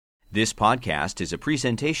This podcast is a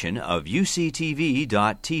presentation of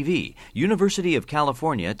UCTV.tv, University of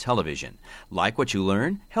California Television. Like what you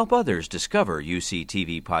learn? Help others discover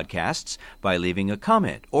UCTV podcasts by leaving a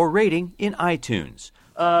comment or rating in iTunes.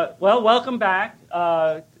 Welcome back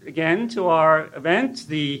again to our event,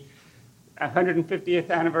 the 150th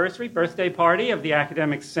anniversary birthday party of the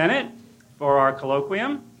Academic Senate for our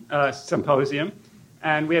colloquium, symposium.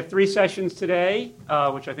 And we have 3 sessions today,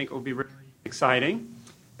 which I think will be really exciting.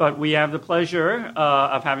 But we have the pleasure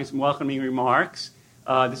of having some welcoming remarks.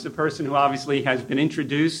 This is a person who obviously has been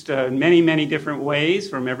introduced in many, many different ways,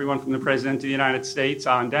 from everyone from the President of the United States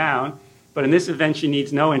on down. But in this event, she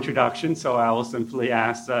needs no introduction, so I will simply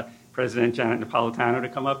ask President Janet Napolitano to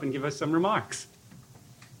come up and give us some remarks.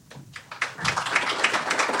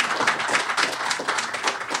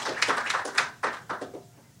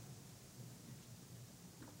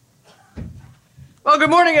 Well, good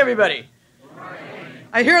morning, everybody.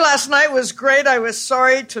 I hear last night was great. I was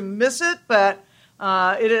sorry to miss it, but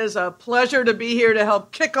it is a pleasure to be here to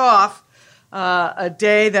help kick off a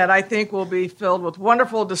day that I think will be filled with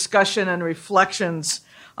wonderful discussion and reflections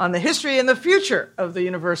on the history and the future of the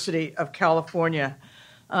University of California.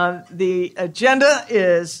 The agenda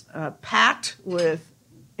is packed with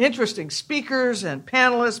interesting speakers and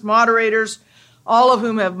panelists, moderators, all of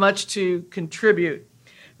whom have much to contribute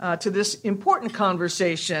to this important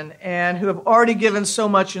conversation and who have already given so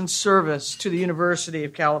much in service to the University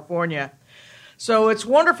of California. So it's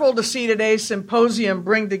wonderful to see today's symposium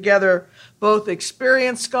bring together both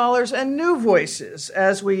experienced scholars and new voices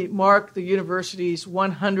as we mark the university's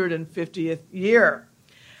 150th year.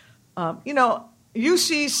 UC's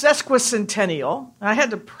sesquicentennial, I had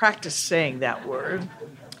to practice saying that word.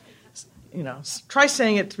 Try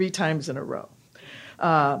saying it 3 times in a row.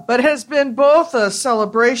 But has been both a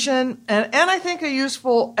celebration and I think a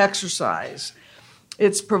useful exercise.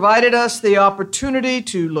 It's provided us the opportunity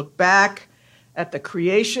to look back at the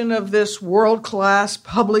creation of this world-class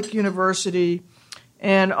public university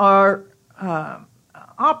and our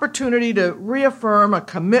opportunity to reaffirm a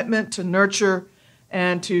commitment to nurture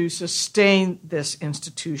and to sustain this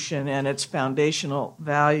institution and its foundational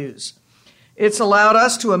values. It's allowed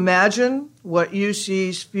us to imagine what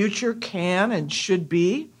UC's future can and should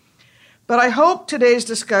be, but I hope today's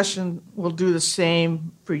discussion will do the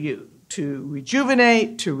same for you, to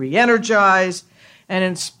rejuvenate, to re-energize, and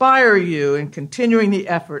inspire you in continuing the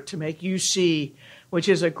effort to make UC, which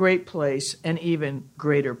is a great place, an even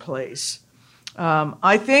greater place.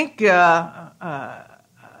 I think it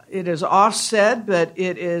is oft said, but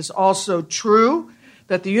it is also true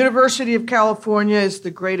that the University of California is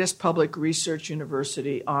the greatest public research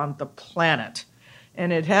university on the planet,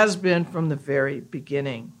 and it has been from the very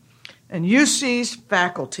beginning. And UC's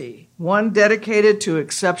faculty, one dedicated to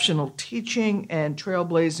exceptional teaching and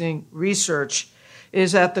trailblazing research,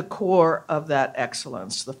 is at the core of that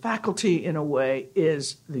excellence. The faculty, in a way,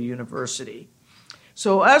 is the university.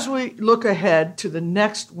 So as we look ahead to the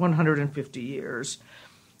next 150 years,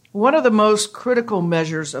 one of the most critical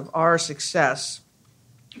measures of our success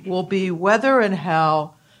will be whether and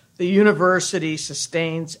how the university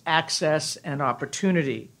sustains access and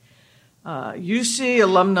opportunity. UC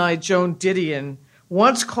alumni Joan Didion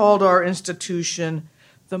once called our institution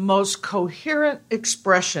the most coherent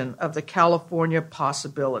expression of the California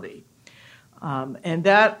possibility. And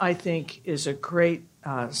that, I think, is a great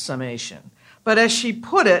summation. But as she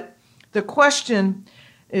put it, the question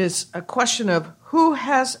is a question of who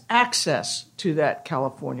has access to that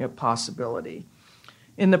California possibility.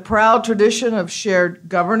 In the proud tradition of shared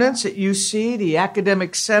governance at UC, the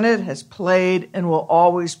Academic Senate has played and will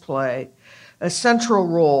always play a central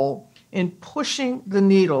role in pushing the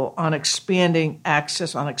needle on expanding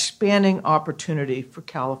access, on expanding opportunity for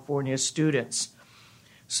California students.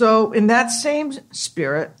 So in that same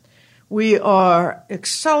spirit, we are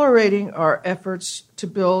accelerating our efforts to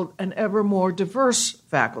build an ever more diverse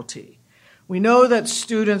faculty. We know that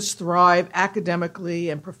students thrive academically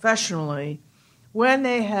and professionally when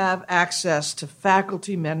they have access to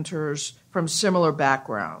faculty mentors from similar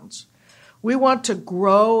backgrounds. We want to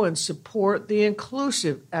grow and support the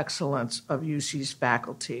inclusive excellence of UC's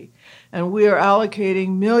faculty, and we are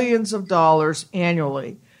allocating millions of dollars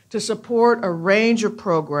annually to support a range of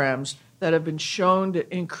programs that have been shown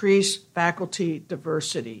to increase faculty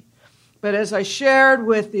diversity. But as I shared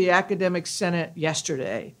with the Academic Senate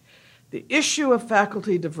yesterday, the issue of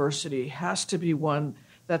faculty diversity has to be one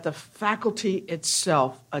that the faculty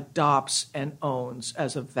itself adopts and owns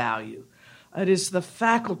as a value. It is the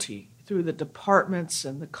faculty, through the departments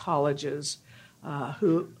and the colleges,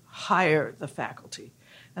 who hire the faculty.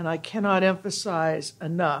 And I cannot emphasize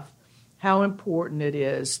enough how important it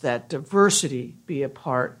is that diversity be a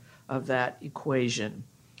part of that equation.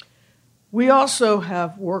 We also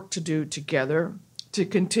have work to do together to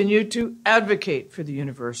continue to advocate for the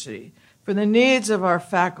university, for the needs of our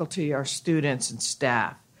faculty, our students, and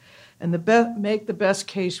staff, and make the best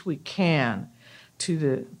case we can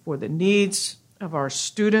for the needs of our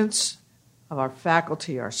students, of our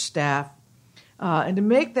faculty, our staff, and to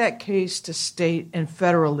make that case to state and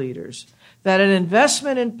federal leaders that an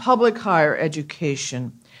investment in public higher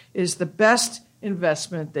education is the best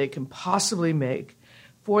investment they can possibly make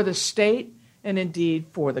for the state and indeed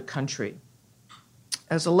for the country.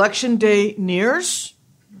 As Election Day nears,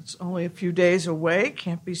 it's only a few days away,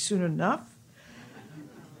 can't be soon enough,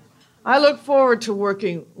 I look forward to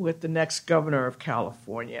working with the next governor of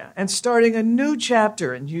California and starting a new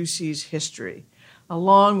chapter in UC's history,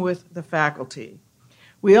 along with the faculty.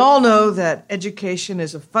 We all know that education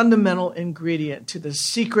is a fundamental ingredient to the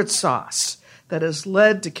secret sauce that has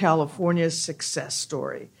led to California's success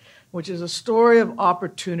story, which is a story of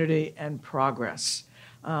opportunity and progress.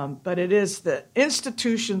 But it is the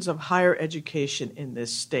institutions of higher education in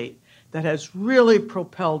this state that has really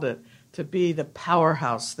propelled it to be the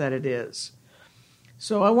powerhouse that it is.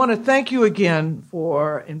 So I want to thank you again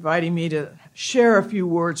for inviting me to share a few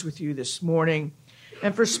words with you this morning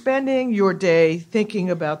and for spending your day thinking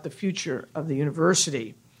about the future of the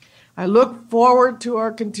university. I look forward to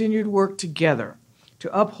our continued work together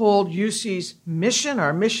to uphold UC's mission,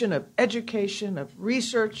 our mission of education, of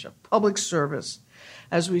research, of public service,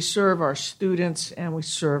 as we serve our students and we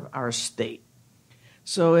serve our state.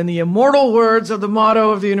 So in the immortal words of the motto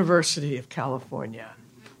of the University of California,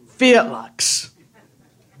 Fiat Lux.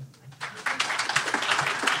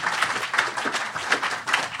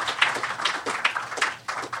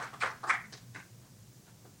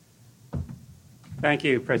 Thank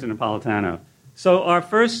you, President Napolitano. So our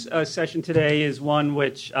first session today is one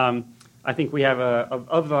which I think we have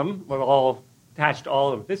of them. We're all attached to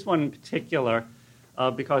all of them. This one in particular,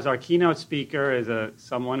 because our keynote speaker is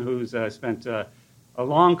someone who's spent a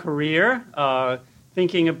long career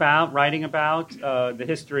thinking about, writing about the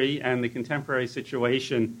history and the contemporary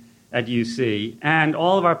situation at UC. And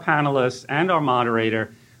all of our panelists and our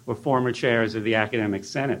moderator were former chairs of the Academic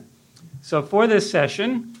Senate. So for this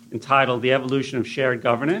session, entitled The Evolution of Shared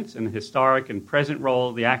Governance and the Historic and Present Role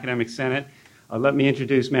of the Academic Senate, let me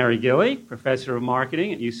introduce Mary Gilly, Professor of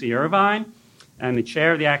Marketing at UC Irvine, and the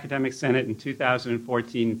Chair of the Academic Senate in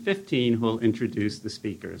 2014-15, who will introduce the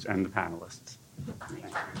speakers and the panelists.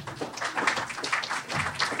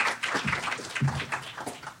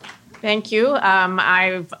 Thank you.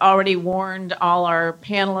 I've already warned all our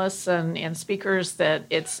panelists and speakers that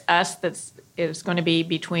it's us that's is going to be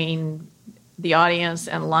between the audience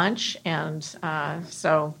and lunch, and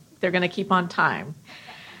so they're going to keep on time.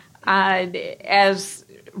 As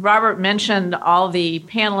Robert mentioned, all the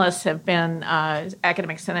panelists have been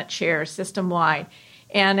Academic Senate chairs system-wide,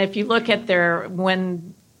 and if you look at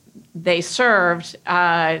when they served,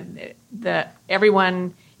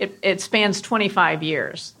 everyone, it spans 25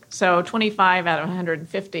 years. So 25 out of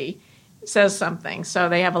 150 says something. So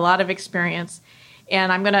they have a lot of experience.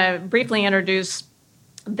 And I'm going to briefly introduce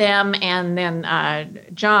them and then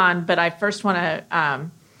John, but I first want to,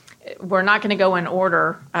 we're not going to go in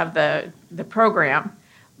order of the program,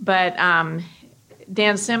 but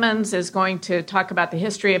Dan Simmons is going to talk about the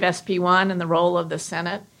history of SP1 and the role of the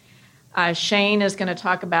Senate. Shane is going to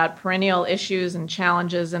talk about perennial issues and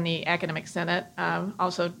challenges in the Academic Senate,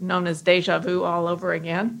 also known as deja vu all over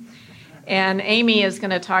again. And Aimée is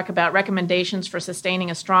going to talk about recommendations for sustaining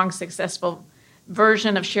a strong, successful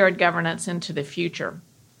version of shared governance into the future.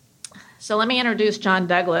 So let me introduce John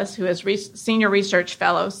Douglas, who is Senior Research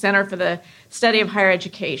Fellow, Center for the Study of Higher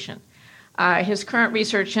Education. His current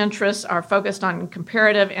research interests are focused on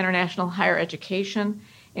comparative international higher education,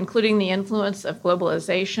 including the influence of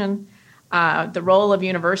globalization, the role of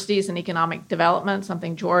universities in economic development,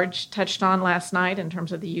 something George touched on last night in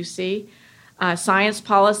terms of the UC, science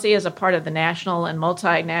policy as a part of the national and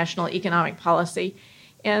multinational economic policy,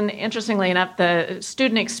 and interestingly enough, the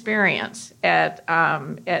student experience at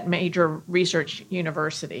major research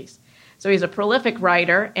universities. So he's a prolific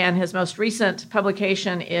writer, and his most recent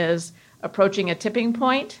publication is Approaching a Tipping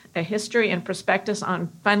Point, A History and Prospectus on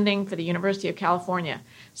Funding for the University of California,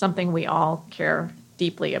 something we all care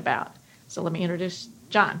deeply about. So let me introduce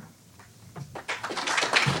John.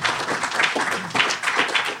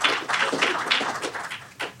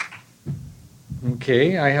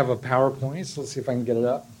 Okay, I have a PowerPoint, so let's see if I can get it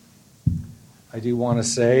up. I do want to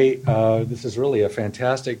say this is really a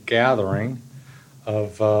fantastic gathering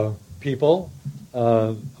of people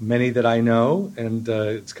many that I know, and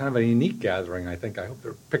it's kind of a unique gathering, I think. I hope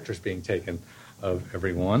there are pictures being taken of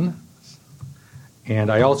everyone.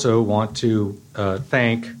 And I also want to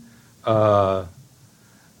thank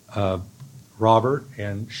Robert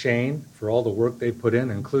and Shane for all the work they put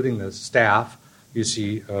in, including the staff,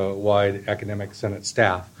 UC-wide Academic Senate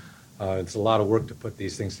staff. It's a lot of work to put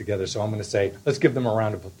these things together, so I'm going to say, let's give them a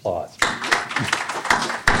round of applause.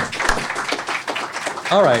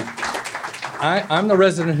 All right. I'm the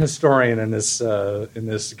resident historian in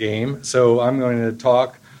this game, so I'm going to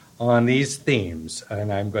talk on these themes,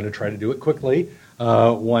 and I'm going to try to do it quickly.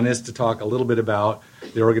 One is to talk a little bit about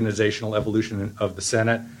the organizational evolution of the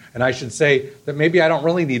Senate. And I should say that maybe I don't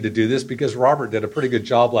really need to do this because Robert did a pretty good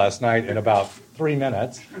job last night in about 3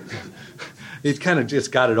 minutes. He kind of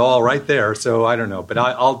just got it all right there, so I don't know. But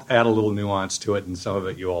I'll add a little nuance to it, and some of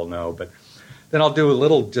it you all know. But then I'll do a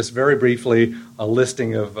little, just very briefly, a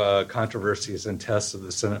listing of controversies and tests of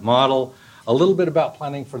the Senate model. A little bit about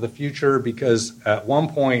planning for the future, because at one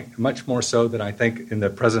point, much more so than I think in the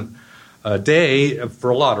present day, for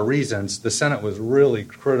a lot of reasons, the Senate was really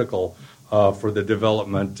critical for the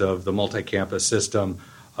development of the multi-campus system,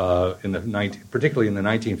 particularly in the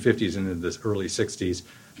 1950s and in the early 60s.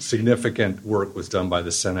 Significant work was done by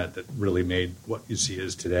the Senate that really made what you see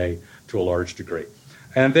is today to a large degree.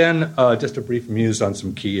 And then just a brief muse on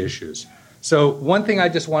some key issues. So one thing I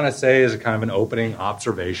just want to say as a kind of an opening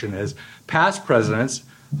observation is past presidents,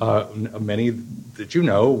 many that you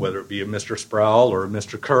know, whether it be Mr. Sproul or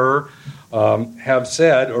Mr. Kerr, have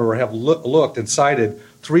said or have looked and cited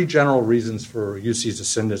three general reasons for UC's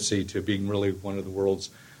ascendancy to being really one of the world's,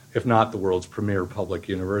 if not the world's, premier public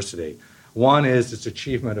university. One is its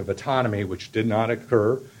achievement of autonomy, which did not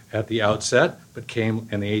occur at the outset, but came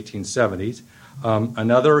in the 1870s.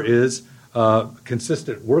 Another is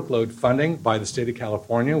consistent workload funding by the state of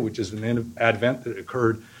California, which is an advent that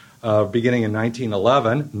occurred beginning in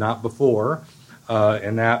 1911, not before,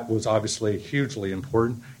 and that was obviously hugely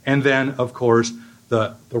important. And then, of course,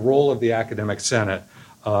 the role of the academic senate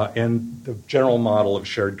and the general model of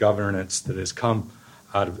shared governance that has come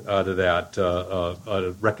out of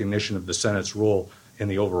that recognition of the Senate's role in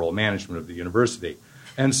the overall management of the university.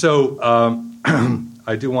 And so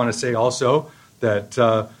I do want to say also that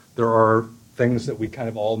there are things that we kind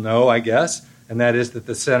of all know, I guess, and that is that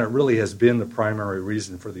the Senate really has been the primary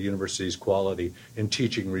reason for the university's quality in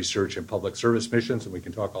teaching, research, and public service missions, and we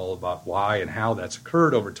can talk all about why and how that's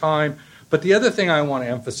occurred over time. But the other thing I want to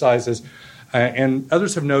emphasize is, and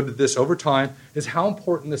others have noted this over time, is how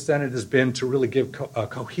important the Senate has been to really give a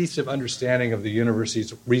cohesive understanding of the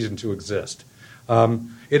university's reason to exist.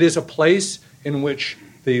 It is a place in which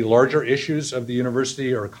the larger issues of the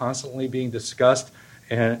university are constantly being discussed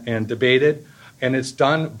and debated, and it's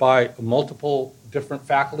done by multiple different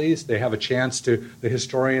faculties. They have a chance the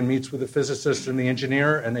historian meets with the physicist and the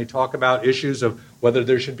engineer, and they talk about issues of whether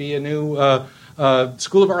there should be a new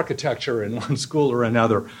school of architecture in one school or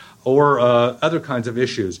another, or other kinds of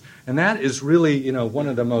issues. And that is really, one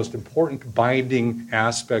of the most important binding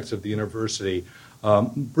aspects of the university,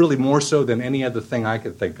 really more so than any other thing I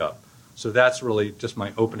could think of. So that's really just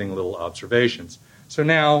my opening little observations. So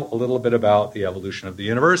now a little bit about the evolution of the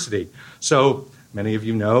university. So many of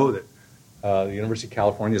you know that the University of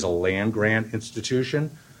California is a land-grant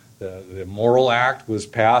institution. The Morrill Act was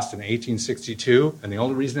passed in 1862, and the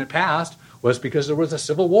only reason it passed was because there was a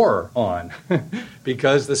civil war on,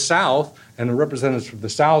 because the South and the representatives from the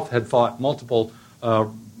South had fought multiple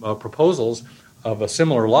proposals of a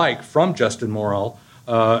similar like from Justin Morrill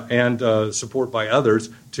and support by others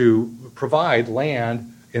to provide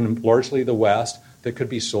land in largely the West that could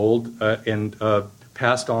be sold and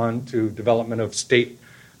passed on to development of state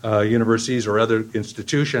universities or other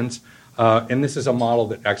institutions. And this is a model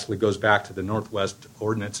that actually goes back to the Northwest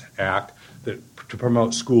Ordinance Act to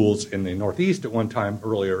promote schools in the Northeast at one time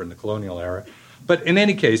earlier in the colonial era. But in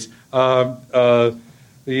any case, California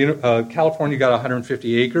got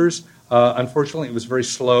 150 acres. Unfortunately, it was very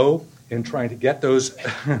slow in trying to get those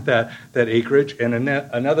that acreage. And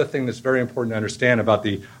another thing that's very important to understand about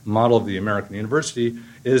the model of the American university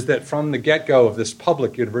is that from the get-go of this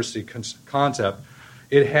public university concept,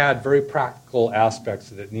 it had very practical aspects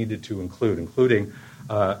that it needed to include, including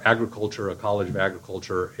agriculture, a college of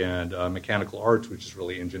agriculture, and mechanical arts, which is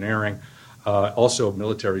really engineering, also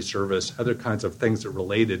military service, other kinds of things that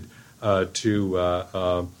related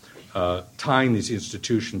to tying these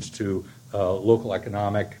institutions to local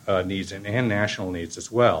economic needs and national needs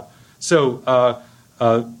as well. So,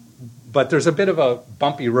 but there's a bit of a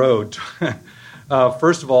bumpy road.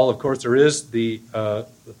 First of all, of course, there is the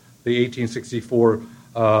 1864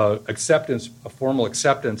 acceptance, a formal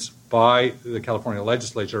acceptance by the California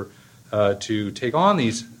legislature to take on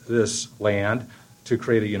this land to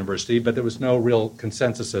create a university, but there was no real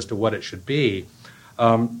consensus as to what it should be.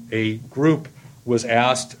 A group was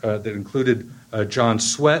asked that included John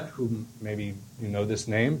Swett, who maybe you know this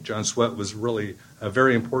name. John Swett was really a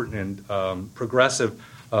very important and progressive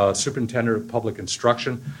superintendent of public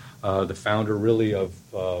instruction, the founder really of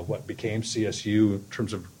what became CSU in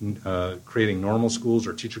terms of creating normal schools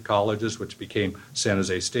or teacher colleges, which became San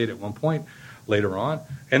Jose State at one point later on.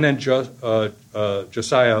 And then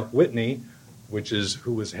Josiah Whitney,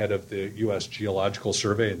 who was head of the U.S. Geological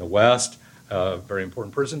Survey in the West, a very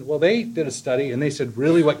important person. Well, they did a study, and they said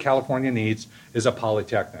really what California needs is a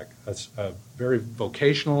polytechnic, a very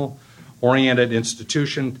vocational-oriented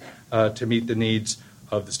institution to meet the needs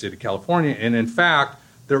of the state of California. And in fact,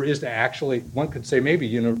 there is actually, one could say maybe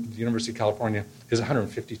the University of California is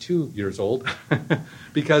 152 years old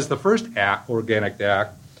because the first Organic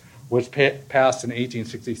Act was passed in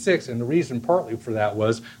 1866, and the reason partly for that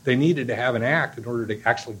was they needed to have an act in order to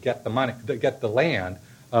actually get the money, to get the land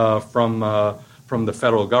from the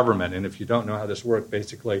federal government. And if you don't know how this worked,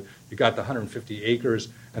 basically you got the 150 acres,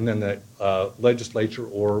 and then the legislature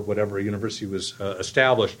or whatever university was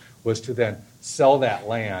established was to then sell that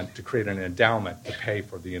land to create an endowment to pay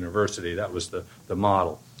for the university. That was the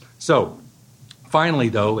model. So finally,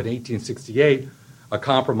 though, in 1868, a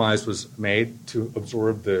compromise was made to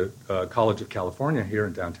absorb the College of California here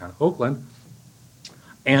in downtown Oakland,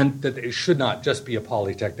 and that it should not just be a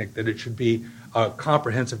polytechnic, that it should be a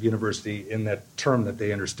comprehensive university in that term that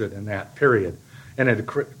they understood in that period. And it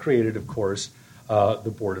created, of course,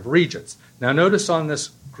 the Board of Regents. Now notice on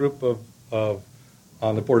this group on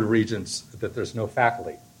the Board of Regents that there's no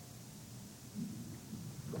faculty.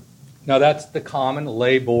 Now that's the common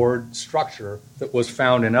lay board structure that was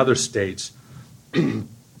found in other states. And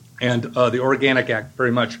the Organic Act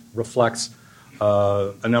very much reflects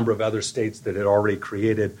a number of other states that had already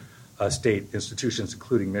created state institutions,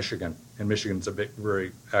 including Michigan. And Michigan's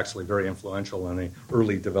very influential in the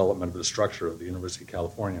early development of the structure of the University of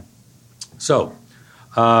California. So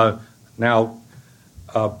but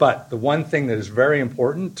the one thing that is very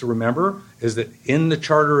important to remember is that in the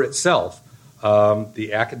charter itself,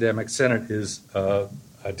 the Academic Senate is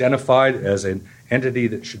identified as an entity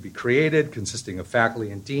that should be created, consisting of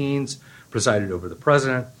faculty and deans, presided over the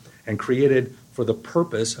president, and created for the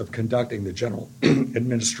purpose of conducting the general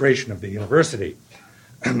administration of the university.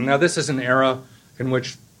 Now, this is an era in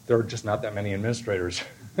which there are just not that many administrators.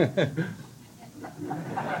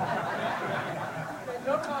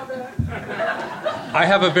 I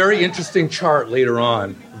have a very interesting chart later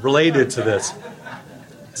on related to this.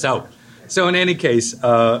 So in any case,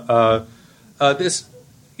 this,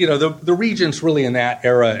 the regents really in that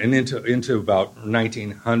era and into about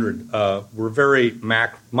 1900 were very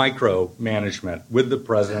micro management with the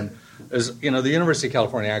president. As the University of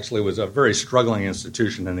California actually was a very struggling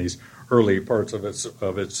institution in these early parts of its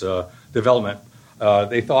development.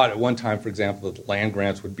 They thought at one time, for example, that land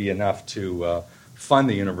grants would be enough to fund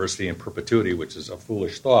the university in perpetuity, which is a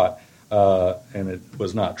foolish thought, and it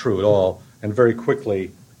was not true at all. And very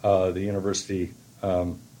quickly, the university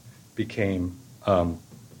became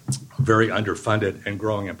very underfunded and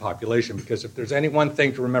growing in population, because if there's any one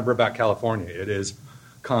thing to remember about California, it is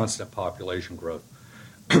constant population growth,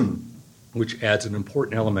 which adds an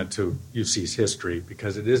important element to UC's history,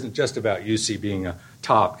 because it isn't just about UC being a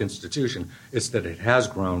top institution, it's that it has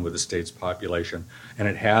grown with the state's population, and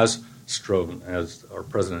it has striven, as our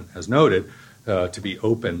president has noted, to be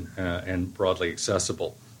open and broadly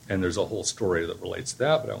accessible. And there's a whole story that relates to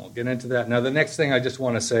that, but I won't get into that. Now, the next thing I just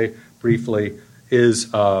want to say briefly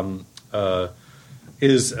is how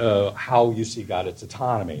UC got its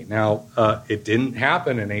autonomy. Now, it didn't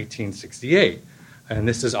happen in 1868, and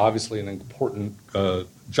this is obviously an important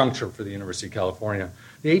juncture for the University of California.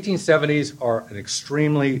 The 1870s are an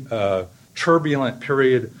extremely turbulent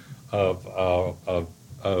period of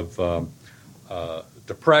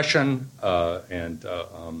depression and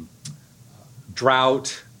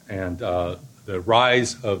drought and the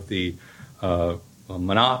rise of the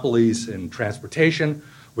monopolies in transportation,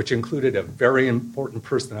 which included a very important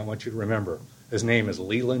person I want you to remember. His name is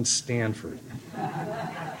Leland Stanford.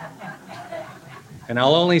 And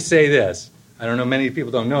I'll only say this. I don't know, many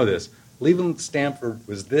people don't know this. Leland Stanford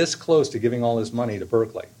was this close to giving all his money to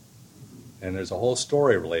Berkeley. And there's a whole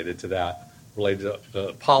story related to that, related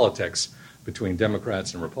to politics between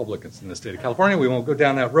Democrats and Republicans in the state of California. We won't go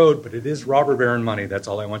down that road, but it is robber baron money. That's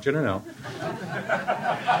all I want you to know.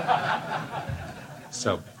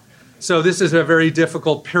 So this is a very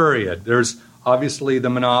difficult period. There's obviously the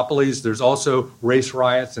monopolies. There's also race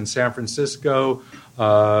riots in San Francisco.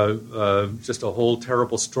 Just a whole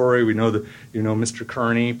terrible story. We know that, Mr.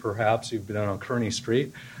 Kearney, perhaps you've been on Kearney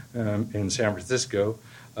Street in San Francisco,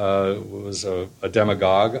 was a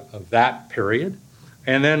demagogue of that period.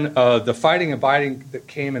 And then the fighting and biting that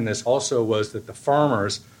came in this also was that the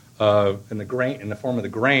farmers in the form of the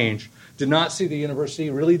Grange did not see the university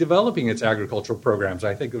really developing its agricultural programs.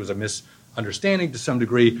 I think it was a misunderstanding to some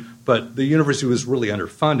degree, but the university was really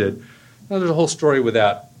underfunded. Now, there's a whole story with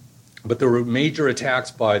that. But there were major attacks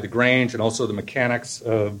by the Grange and also the mechanics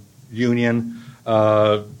union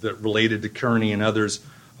that related to Kearney and others,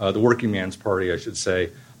 the Working Man's Party, I should say,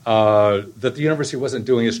 that the university wasn't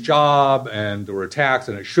doing its job, and there were attacks,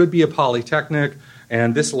 and it should be a polytechnic.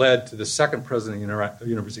 And this led to the second president of the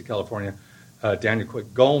University of California, Daniel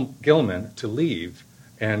Quick Gilman, to leave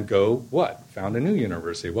and go what? Found a new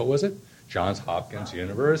university. What was it? Johns Hopkins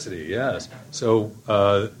University, yes. So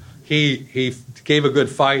he gave a good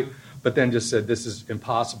fight, but then just said this is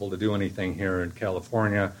impossible to do anything here in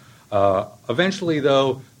California. Eventually,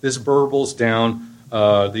 though, this burbles down.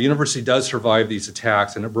 The university does survive these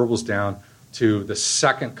attacks, and it burbles down to the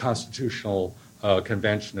second constitutional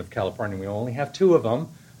convention of California. We only have two of them,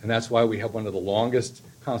 and that's why we have one of the longest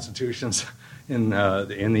constitutions in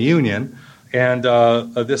the Union. And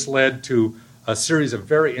this led to a series of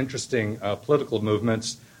very interesting political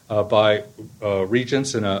movements by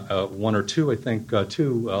regents and one or two, I think,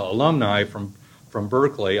 two alumni from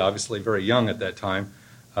Berkeley, obviously very young at that time,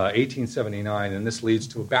 1879, and this leads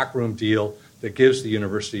to a backroom deal that gives the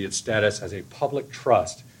university its status as a public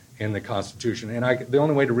trust in the Constitution. And the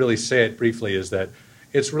only way to really say it briefly is that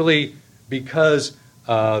it's really because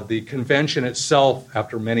the convention itself,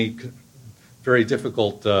 after many very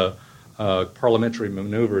difficult parliamentary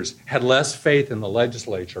maneuvers, had less faith in the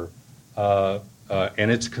legislature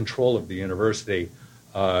and its control of the university.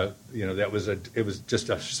 It was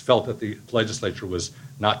just felt that the legislature was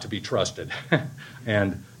not to be trusted,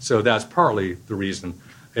 and so that's partly the reason.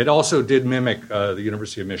 It also did mimic the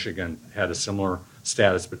University of Michigan had a similar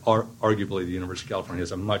status, but arguably the University of California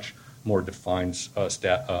has a much more defined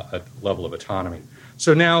level of autonomy.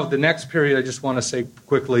 So now the next period I just want to say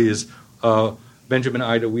quickly is Benjamin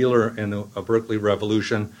Ida Wheeler and the Berkeley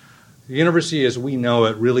Revolution. The university as we know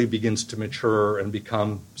it really begins to mature and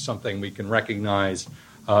become something we can recognize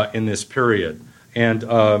in this period. And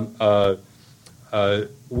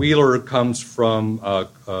Wheeler comes from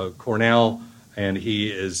Cornell, and he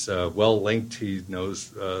is well linked. He knows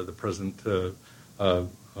the President of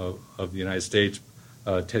the United States,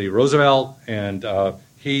 Teddy Roosevelt, and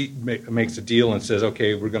he makes a deal and says,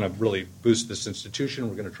 okay, we're going to really boost this institution.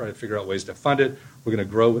 We're going to try to figure out ways to fund it. We're going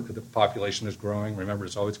to grow it. The population is growing. Remember,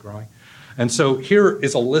 it's always growing. And so here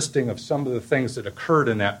is a listing of some of the things that occurred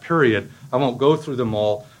in that period. I won't go through them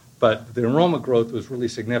all, but the enrollment growth was really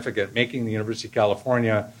significant, making the University of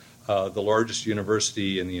California the largest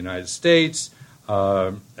university in the United States.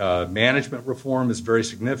 Management reform is very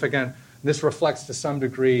significant. This reflects to some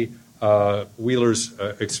degree Wheeler's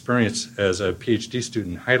experience as a PhD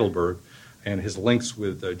student in Heidelberg and his links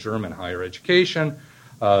with German higher education,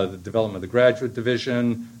 the development of the graduate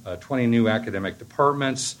division, 20 new academic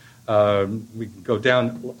departments. We can go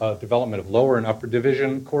down development of lower and upper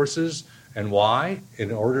division courses. And why? In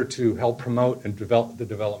order to help promote and develop the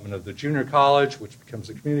development of the junior college, which becomes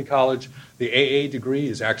a community college. The AA degree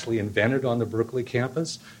is actually invented on the Berkeley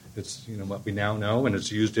campus. It's what we now know, and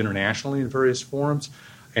it's used internationally in various forms.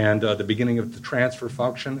 And the beginning of the transfer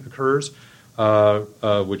function occurs,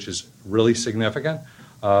 which is really significant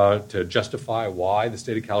to justify why the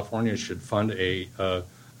state of California should fund a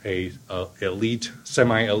elite,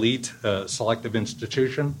 semi-elite selective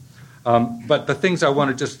institution. But the things I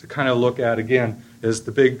want to just kind of look at again is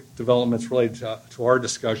the big developments related to our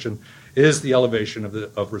discussion is the elevation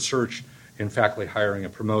of research in faculty hiring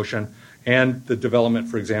and promotion, and the development,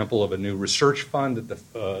 for example, of a new research fund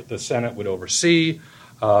that the Senate would oversee.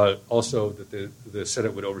 Also, that the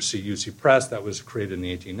Senate would oversee UC Press. That was created in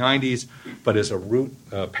the 1890s, but as a route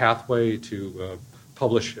pathway to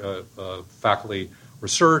publish faculty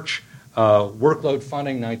research. Workload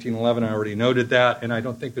funding, 1911, I already noted that, and I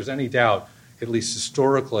don't think there's any doubt, at least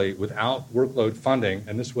historically, without workload funding,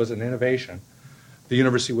 and this was an innovation, the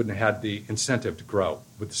university wouldn't have had the incentive to grow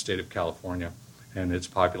with the state of California and its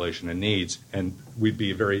population and needs, and we'd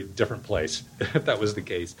be a very different place if that was the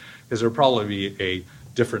case, because there would probably be a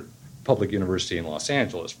different public university in Los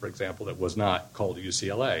Angeles, for example, that was not called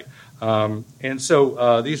UCLA. And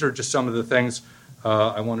so these are just some of the things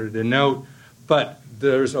I wanted to note, but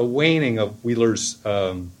there's a waning of Wheeler's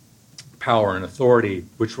power and authority,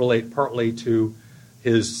 which relate partly to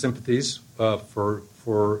his sympathies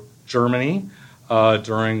for Germany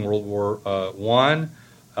during World War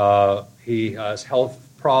I. He has health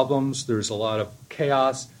problems. There's a lot of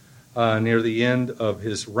chaos near the end of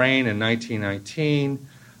his reign in 1919.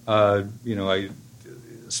 A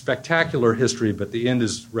spectacular history, but the end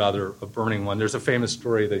is rather a burning one. There's a famous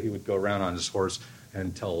story that he would go around on his horse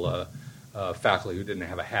and tell faculty who didn't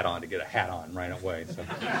have a hat on to get a hat on right away. So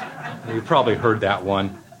you probably heard that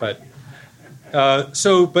one. But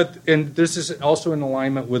this is also in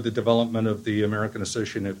alignment with the development of the American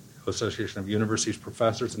Association of Universities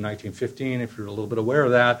Professors in 1915. If you're a little bit aware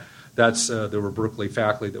of that, there were Berkeley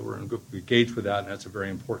faculty that were engaged with that, and that's a very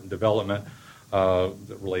important development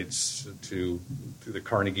that relates to the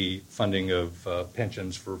Carnegie funding of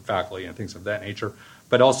pensions for faculty and things of that nature,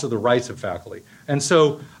 but also the rights of faculty. And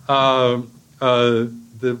so the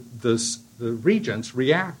regents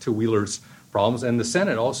react to Wheeler's problems, and the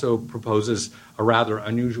Senate also proposes a rather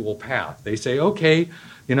unusual path. They say, okay,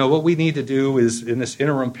 what we need to do is, in this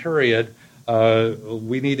interim period,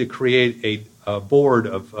 we need to create a board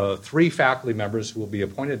of 3 faculty members who will be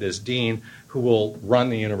appointed as dean, who will run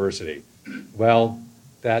the university. Well,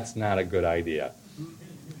 that's not a good idea.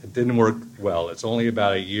 It didn't work well. It's only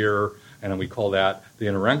about a year, and we call that the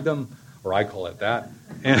interregnum, or I call it that.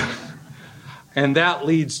 And that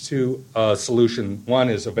leads to a solution. One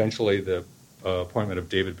is eventually the appointment of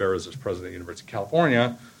David Barrows as president of the University of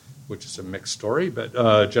California, which is a mixed story, but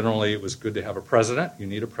generally it was good to have a president. You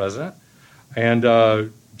need a president. And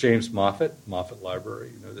James Moffett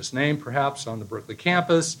Library, you know this name perhaps, on the Berkeley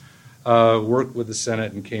campus, worked with the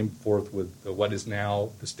Senate and came forth with what is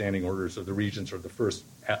now the standing orders of the regents, or the first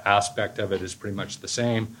aspect of it is pretty much the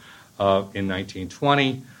same in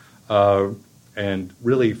 1920. And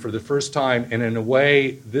really, for the first time, and in a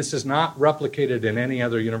way, this is not replicated in any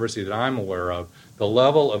other university that I'm aware of, the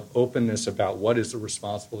level of openness about what is the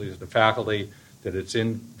responsibilities of the faculty, that it's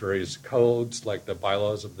in various codes, like the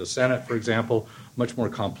bylaws of the Senate, for example, much more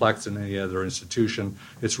complex than any other institution.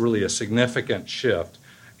 It's really a significant shift.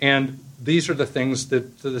 And these are the things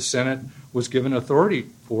that the Senate was given authority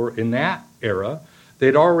for in that era.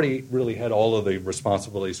 They'd already really had all of the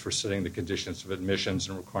responsibilities for setting the conditions of admissions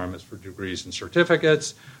and requirements for degrees and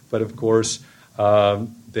certificates. But of course,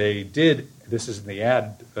 they did, this is in the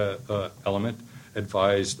add element,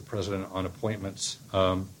 advise the president on appointments,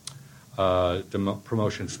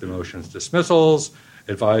 promotions, demotions, dismissals,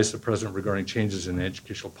 advise the president regarding changes in the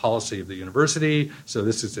educational policy of the university. So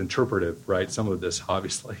this is interpretive, right? Some of this,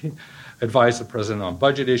 obviously. Advise the president on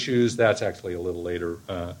budget issues. That's actually a little later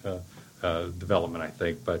development, I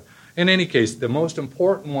think. But in any case, the most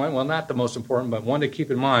important one, well, not the most important, but one to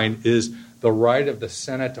keep in mind is the right of the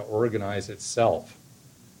Senate to organize itself.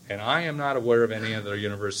 And I am not aware of any other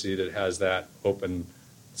university that has that open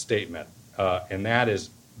statement. And that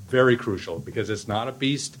is very crucial, because it's not a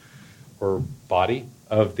beast or body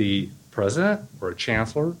of the president or a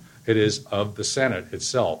chancellor. It is of the Senate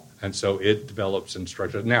itself. And so it develops and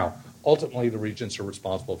structures. Now, ultimately, the regents are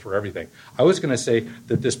responsible for everything. I was going to say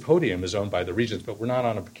that this podium is owned by the regents, but we're not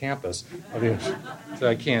on a campus. So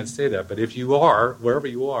I can't say that. But if you are, wherever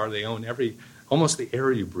you are, they own almost the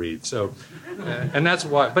air you breathe. So, and that's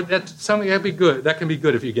why. But that's something that'd be good. That can be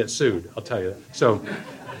good if you get sued. I'll tell you that.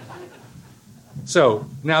 So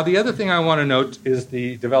now the other thing I want to note is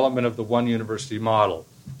the development of the one university model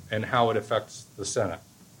and how it affects the Senate.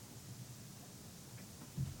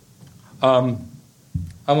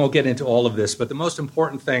 I won't get into all of this, but the most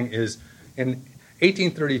important thing is in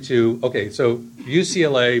 1832, okay, so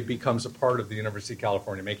UCLA becomes a part of the University of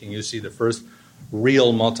California, making UC the first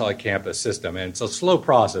real multi-campus system. And it's a slow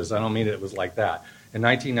process. I don't mean it was like that. In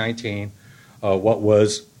 1919, what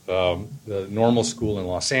was the normal school in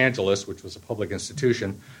Los Angeles, which was a public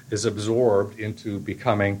institution, is absorbed into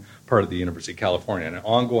becoming part of the University of California. And an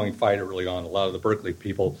ongoing fight early on. A lot of the Berkeley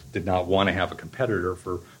people did not want to have a competitor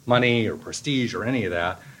for money or prestige or any of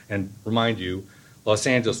that. And remind you, Los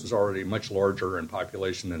Angeles was already much larger in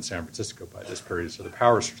population than San Francisco by this period, so the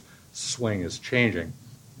power swing is changing.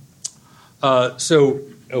 So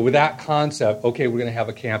with that concept, okay, we're going to have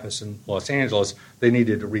a campus in Los Angeles, they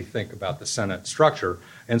needed to rethink about the Senate structure.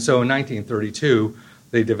 And so in 1932,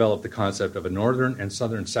 they developed the concept of a northern and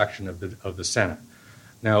southern section of the Senate.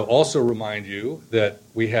 Now, also remind you that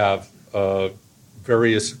we have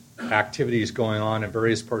various activities going on in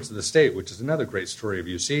various parts of the state, which is another great story of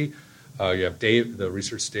UC. You have the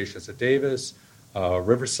research stations at Davis,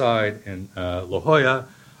 Riverside, and La Jolla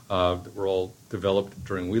that were all developed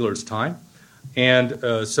during Wheeler's time.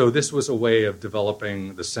 And so this was a way of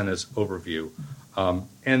developing the Senate's overview.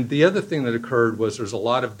 And the other thing that occurred was there's a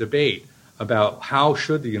lot of debate about how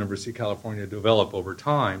should the University of California develop over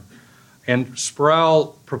time. And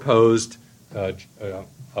Sproul proposed that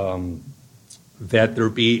there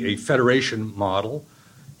be a federation model.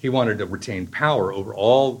 He wanted to retain power over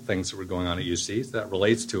all things that were going on at UC, so that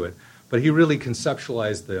relates to it. But he really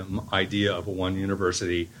conceptualized the idea of a one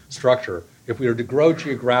university structure. If we were to grow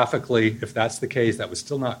geographically, if that's the case, that was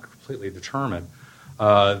still not completely determined,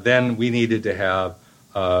 then we needed to have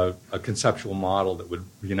a conceptual model that would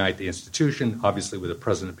unite the institution, obviously with the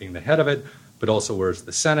president being the head of it, but also where's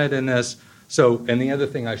the Senate in this. So, and the other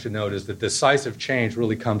thing I should note is that decisive change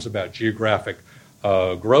really comes about geographic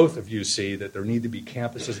growth of UC, that there need to be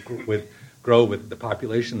campuses grow with the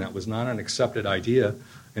population. That was not an accepted idea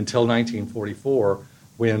until 1944,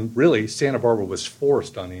 when really Santa Barbara was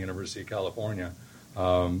forced on the University of California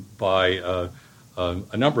by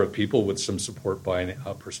a number of people with some support by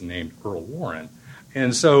a person named Earl Warren.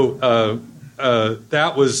 And so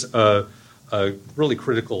that was a really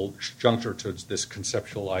critical juncture to this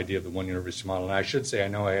conceptual idea of the one university model. And I should say, I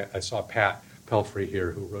know I saw Pat Pelfrey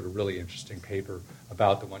here, who wrote a really interesting paper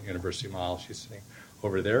about the one university model. She's sitting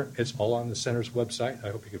over there. It's all on the center's website.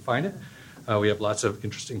 I hope you can find it. We have lots of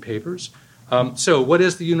interesting papers. So what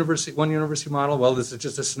is the one university model? Well, this is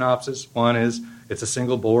just a synopsis. One is it's a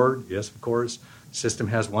single board. Yes, of course. The system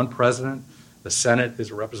has one president. The Senate is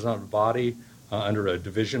a representative body under a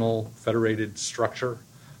divisional federated structure.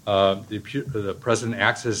 The president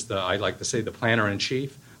acts as I like to say, the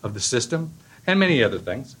planner-in-chief of the system, and many other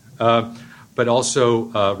things. But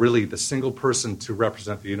also really the single person to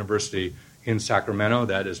represent the university in Sacramento.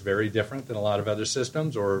 That is very different than a lot of other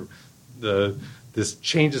systems, or this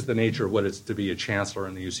changes the nature of what it's to be a chancellor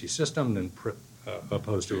in the UC system than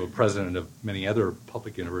opposed to a president of many other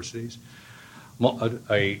public universities.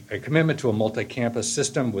 A commitment to a multi-campus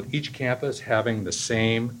system, with each campus having the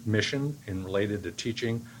same mission in related to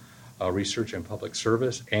teaching, research, and public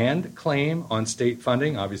service, and claim on state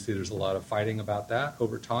funding. Obviously, there's a lot of fighting about that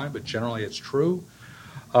over time, but generally it's true.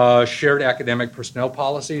 Shared academic personnel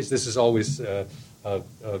policies. This is always an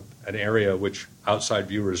area which outside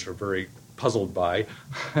viewers are very puzzled by,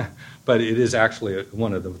 but it is actually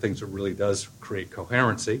one of the things that really does create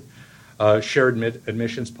coherency. Shared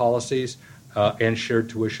admissions policies, and shared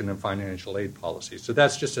tuition and financial aid policies. So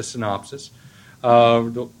that's just a synopsis.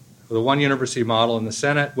 The one university model in the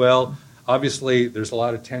Senate, well, obviously there's a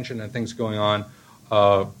lot of tension and things going on.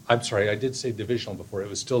 I'm sorry, I did say divisional before. It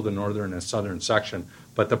was still the northern and southern section,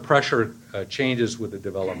 but the pressure changes with the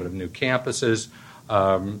development of new campuses.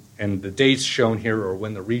 And the dates shown here are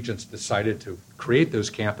when the regents decided to create those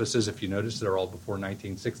campuses. If you notice, they're all before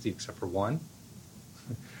 1960 except for one.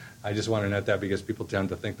 I just want to note that because people tend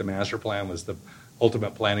to think the master plan was the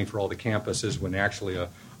ultimate planning for all the campuses, when actually a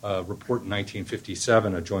report in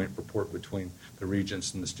 1957, a joint report between the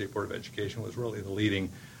regents and the State Board of Education, was really the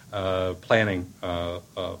leading planning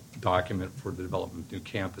document for the development of new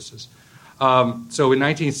campuses. So in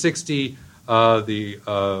 1960,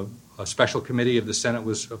 a special committee of the Senate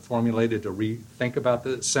was formulated to rethink about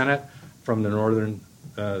the Senate from the northern,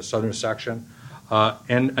 southern section.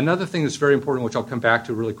 And another thing that's very important, which I'll come back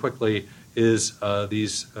to really quickly, is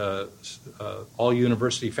these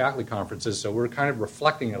all-university faculty conferences. So we're kind of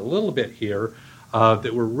reflecting a little bit here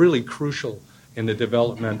that were really crucial in the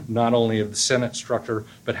development not only of the Senate structure,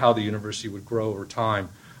 but how the university would grow over time.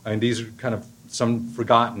 And these are kind of some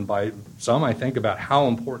forgotten by some, I think, about how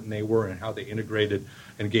important they were and how they integrated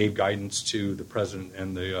and gave guidance to the president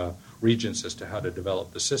and the regents as to how to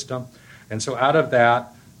develop the system. And so out of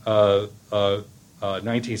that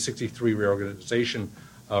 1963 reorganization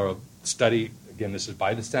study, again, this is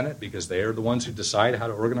by the Senate because they are the ones who decide how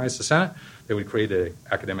to organize the Senate. They would create an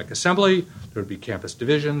academic assembly, there would be campus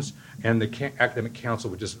divisions, and the academic council,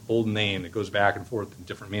 which is an old name that goes back and forth in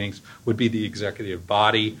different meanings, would be the executive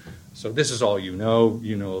body. So this is all you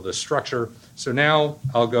know the structure. So now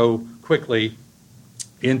I'll go quickly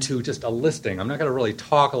into just a listing. I'm not going to really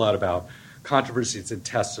talk a lot about controversies and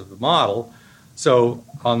tests of the model. So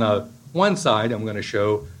on the one side, I'm going to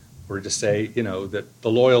show or just say, that the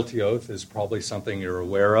loyalty oath is probably something you're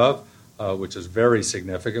aware of, which is very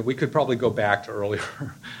significant. We could probably go back to earlier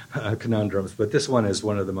conundrums, but this one is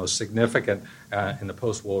one of the most significant in the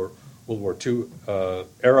post-World War II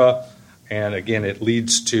era. And again, it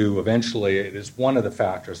leads to, eventually, it is one of the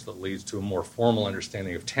factors that leads to a more formal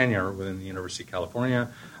understanding of tenure within the University of California.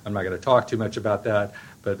 I'm not going to talk too much about that,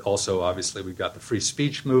 but also, obviously, we've got the free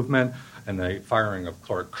speech movement and the firing of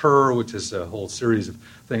Clark Kerr, which is a whole series of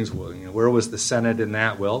things. Well, where was the Senate in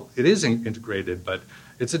that? Well, it is integrated, but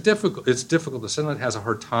it's difficult. The Senate has a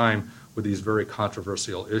hard time with these very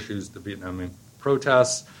controversial issues, the Vietnam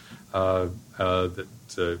protests. I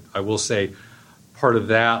will say, part of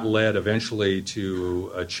that led eventually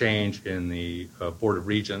to a change in the Board of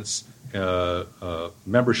Regents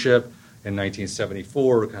membership in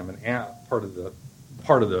 1974, kind of part of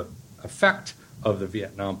the effect of the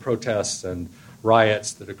Vietnam protests and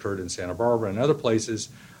riots that occurred in Santa Barbara and other places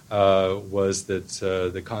was that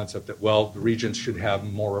the concept that, well, the regents should have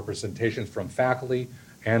more representation from faculty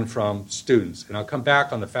and from students. And I'll come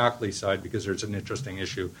back on the faculty side because there's an interesting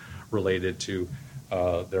issue related to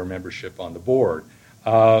their membership on the board.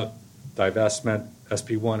 Divestment,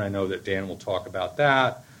 SP1, I know that Dan will talk about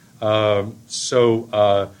that. Then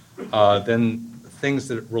things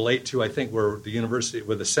that relate to, I think, where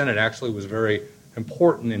the Senate actually was very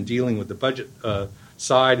important in dealing with the budget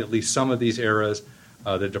side, at least some of these eras,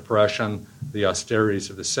 the Depression, the austerities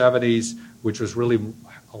of the 70s, which was really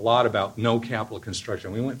a lot about no capital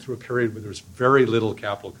construction. We went through a period where there was very little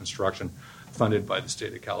capital construction funded by the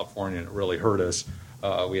state of California, and it really hurt us.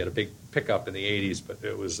 We had a big pickup in the 80s, but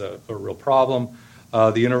it was a real problem.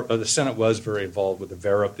 The Senate was very involved with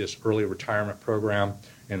this early retirement program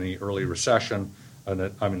in the early recession,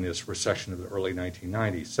 this recession of the early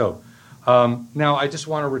 1990s. So now I just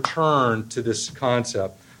want to return to this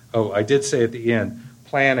concept. Oh, I did say at the end,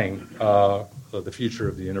 planning the future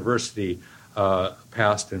of the university,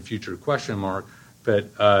 past and future question mark,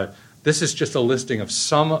 but this is just a listing of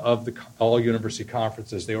some of the all-university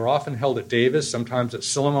conferences. They were often held at Davis, sometimes at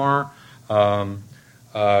Sillamar.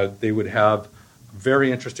 They would have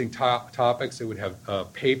very interesting topics. They would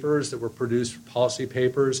have papers that were produced, policy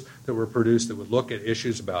papers that were produced that would look at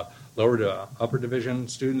issues about lower to upper division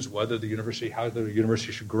students, how the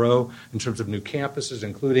university should grow in terms of new campuses,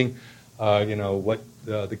 including what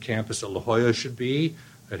the campus at La Jolla should be.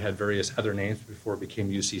 It had various other names before it became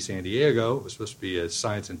UC San Diego. It was supposed to be a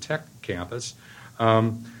science and tech campus.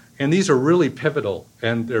 And these are really pivotal,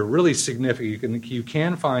 and they're really significant. You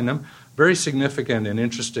can find them very significant and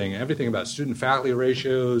interesting, everything about student-faculty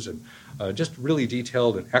ratios and just really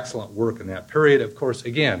detailed and excellent work in that period. Of course,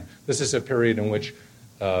 again, this is a period in which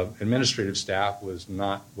administrative staff was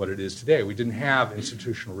not what it is today. We didn't have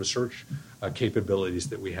institutional research capabilities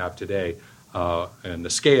that we have today, and the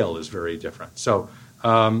scale is very different. So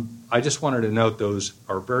I just wanted to note those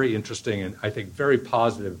are very interesting and I think very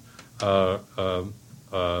positive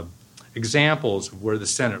examples of where the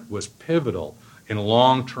Senate was pivotal in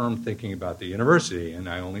long-term thinking about the university, and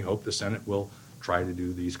I only hope the Senate will try to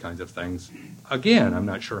do these kinds of things again. I'm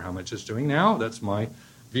not sure how much it's doing now. That's my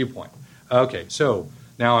viewpoint. Okay, so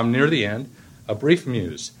now I'm near the end. A brief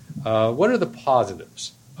muse. What are the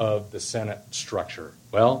positives of the Senate structure?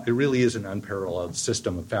 Well, it really is an unparalleled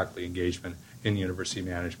system of faculty engagement in university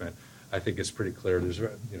management. I think it's pretty clear.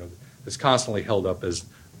 It's constantly held up as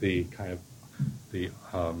the kind of the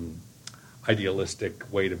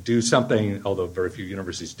idealistic way to do something, although very few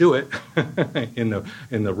universities do it in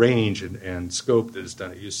the range and scope that is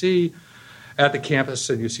done at UC. At the campus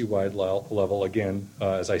and UC-wide level, again,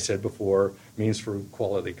 as I said before, means for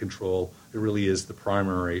quality control. It really is the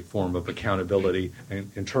primary form of accountability,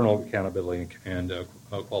 and internal accountability and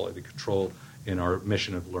quality control in our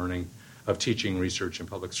mission of learning, of teaching, research, and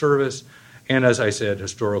public service. And as I said,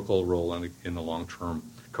 historical role in the long-term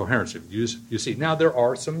coherence of UC. Now, there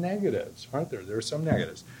are some negatives, aren't there? There are some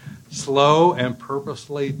negatives. Slow and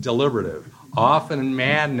purposely deliberative, often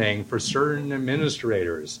maddening for certain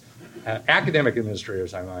administrators, academic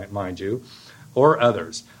administrators, mind you, or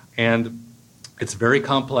others. And it's very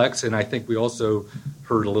complex, and I think we also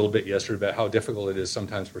heard a little bit yesterday about how difficult it is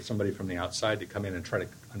sometimes for somebody from the outside to come in and try to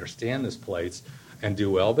understand this place and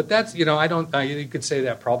do well. But that's, you could say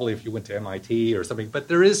that probably if you went to MIT or something, but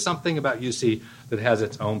there is something about UC that has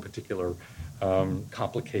its own particular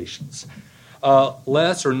complications.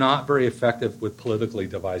 Less or not very effective with politically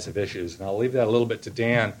divisive issues, and I'll leave that a little bit to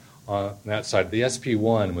Dan on that side. The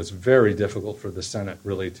SP1 was very difficult for the Senate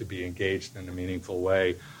really to be engaged in a meaningful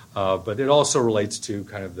way, but it also relates to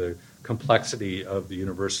kind of the complexity of the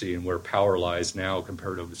university and where power lies now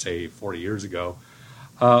compared to, say, 40 years ago.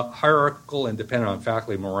 Hierarchical and dependent on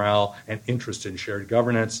faculty morale and interest in shared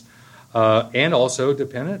governance, and also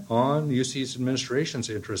dependent on UC's administration's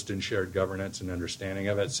interest in shared governance and understanding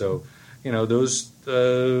of it. So, those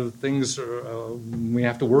things we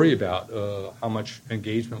have to worry about, how much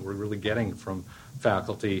engagement we're really getting from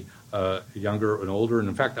faculty, younger and older. And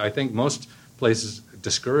in fact, I think most places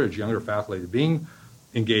discourage younger faculty being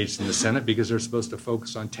engaged in the Senate because they're supposed to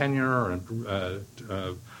focus on tenure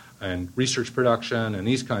and research production and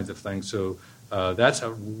these kinds of things. So that's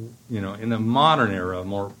in the modern era, a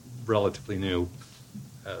more relatively new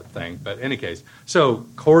thing. But in any case, so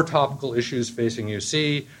core topical issues facing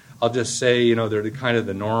UC. I'll just say, they're kind of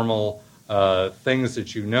the normal things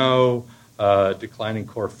that declining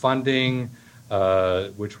core funding,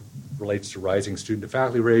 which relates to rising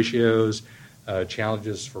student-to-faculty ratios,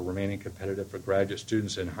 challenges for remaining competitive for graduate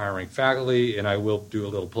students and hiring faculty. And I will do a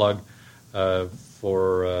little plug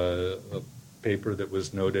for a paper that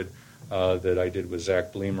was noted that I did with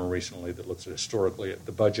Zach Bleemer recently that looks historically at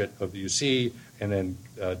the budget of the UC and then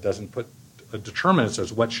doesn't put determinants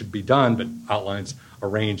as what should be done, but outlines a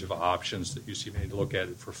range of options that UC may look at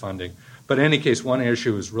for funding. But in any case, one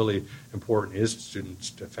issue is really important is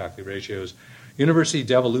student-to-faculty ratios. University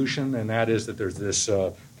devolution, and that is that there's this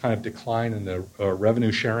kind of decline in the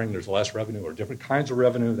revenue sharing. There's less revenue or different kinds of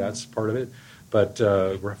revenue. That's part of it. But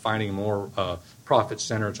we're finding more profit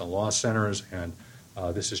centers and loss centers, and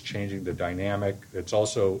this is changing the dynamic. It's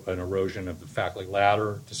also an erosion of the faculty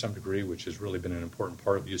ladder to some degree, which has really been an important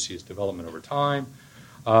part of UC's development over time.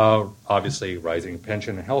 Obviously, rising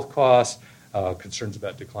pension and health costs, concerns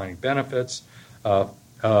about declining benefits.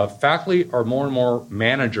 Faculty are more and more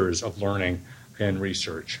managers of learning and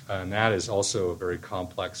research, and that is also a very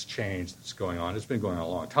complex change that's going on. It's been going on a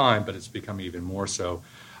long time, but it's becoming even more so,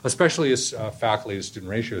 especially as faculty to student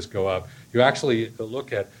ratios go up. You actually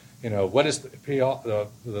look at, what is the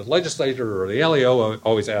legislature or the LEO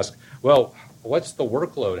always ask, well, what's the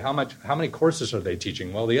workload? How many courses are they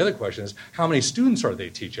teaching? Well, the other question is, how many students are they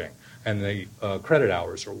teaching? And the credit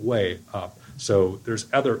hours are way up. So there's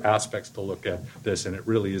other aspects to look at this, and it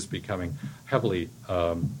really is becoming heavily,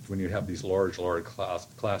 when you have these large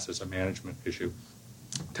classes, a management issue.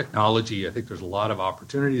 Technology, I think there's a lot of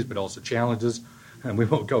opportunities, but also challenges, and we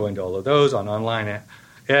won't go into all of those on online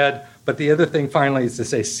ed. But the other thing, finally, is to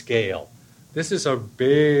say scale. This is a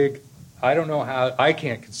big, I don't know how, I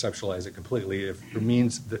can't conceptualize it completely. If it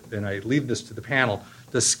means that, and I leave this to the panel,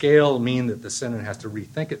 does scale mean that the Senate has to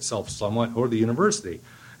rethink itself somewhat, or the university?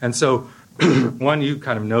 And so, one, you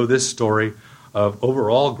kind of know this story of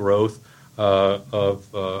overall growth of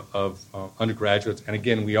undergraduates. And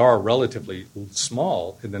again, we are relatively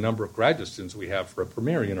small in the number of graduate students we have for a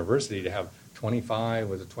premier university to have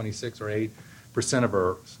 26 or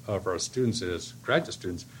 8% of our students as graduate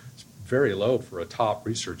students. It's very low for a top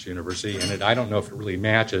research university, and I don't know if it really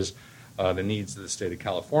matches the needs of the state of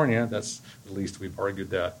California. That's, at least we've argued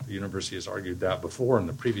that, the university has argued that before in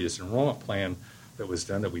the previous enrollment plan that was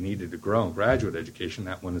done, that we needed to grow in graduate education.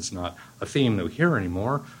 That one is not a theme that we hear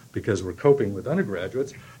anymore because we're coping with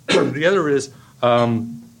undergraduates. The other is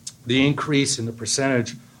the increase in the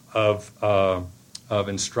percentage of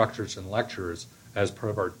instructors and lecturers as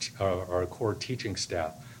part of our core teaching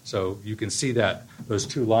staff. So you can see that those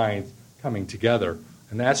two lines coming together,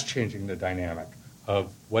 and that's changing the dynamic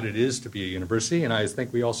of what it is to be a university. And I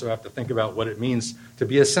think we also have to think about what it means to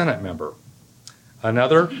be a Senate member.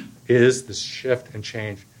 Another is the shift and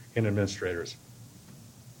change in administrators.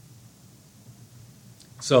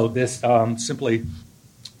 So this simply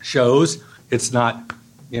shows it's not,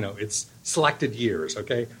 it's selected years,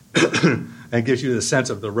 okay? And gives you the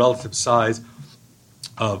sense of the relative size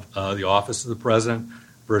of the office of the president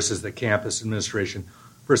versus the campus administration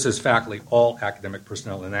versus faculty, all academic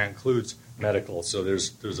personnel, and that includes medical. So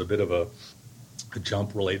there's a bit of a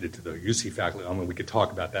jump related to the UC faculty. I mean, we could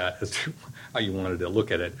talk about that as to how you wanted to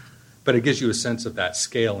look at it. But it gives you a sense of that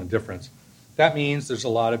scale and difference. That means there's a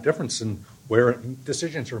lot of difference in where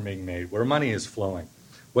decisions are being made, where money is flowing,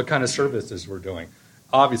 what kind of services we're doing.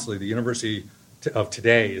 Obviously, the university of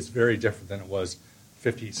today is very different than it was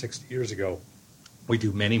 50, 60 years ago. We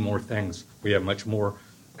do many more things. We have much more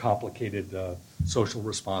complicated social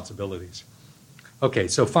responsibilities. Okay,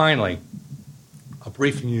 so finally, a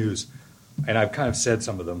brief news, and I've kind of said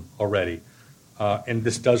some of them already. And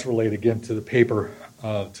this does relate again to the paper,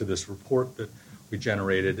 to this report that we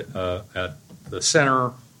generated at the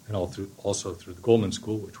center and also through the Goldman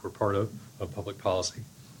School, which we're part of public policy.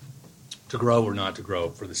 To grow or not to grow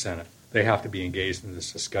for the Senate. They have to be engaged in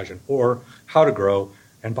this discussion, or how to grow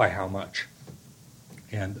and by how much.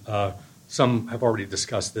 And some have already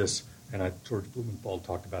discussed this, and George Blumenthal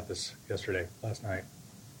talked about this last night.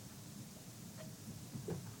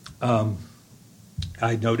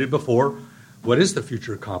 I noted before, what is the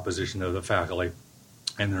future composition of the faculty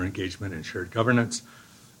and their engagement in shared governance?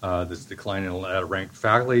 This decline in ranked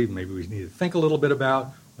faculty, maybe we need to think a little bit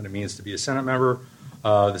about what it means to be a Senate member.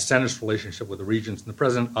 The Senate's relationship with the regents and the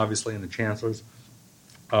president, obviously, and the chancellors.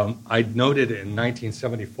 I noted in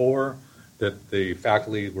 1974 that the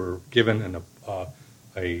faculty were given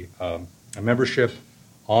a membership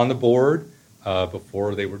on the board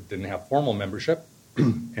before they didn't have formal membership.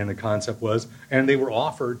 And the concept was, and they were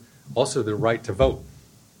offered also the right to vote,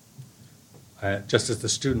 just as the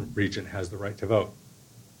student regent has the right to vote.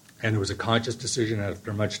 And there was a conscious decision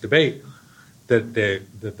after much debate that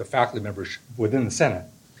the faculty members within the Senate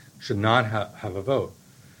should not have a vote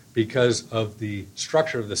because of the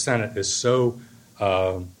structure of the Senate is so,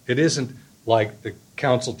 it isn't like the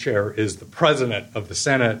council chair is the president of the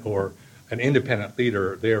Senate or an independent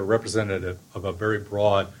leader. They are representative of a very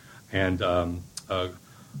broad and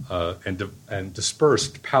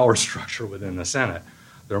dispersed power structure within the Senate.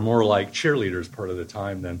 They're more like cheerleaders part of the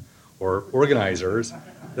time or organizers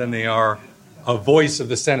than they are a voice of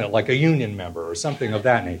the Senate, like a union member or something of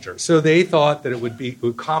that nature. So they thought that it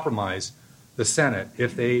would compromise the Senate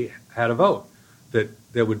if they had a vote, that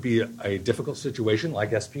there would be a difficult situation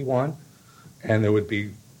like SP1, and there would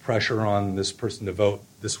be pressure on this person to vote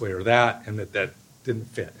this way or that, and that didn't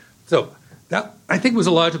fit. So that, I think, was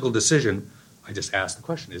a logical decision. I just asked the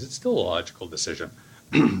question, is it still a logical decision?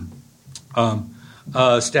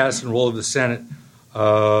 Status and role of the Senate,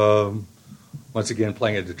 once again,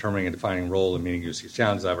 playing a determining and defining role in meeting UC's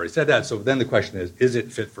challenges. I've already said that. So then the question is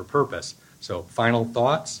it fit for purpose? So final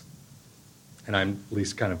thoughts? And I'm at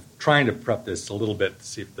least kind of trying to prep this a little bit to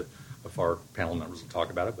see if our panel members will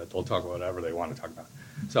talk about it, but they'll talk about whatever they want to talk about.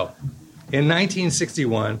 So in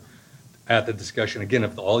 1961, at the discussion, again,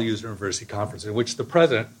 of the All-User University Conference, in which the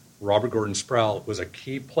president, Robert Gordon Sproul, was a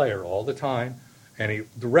key player all the time, and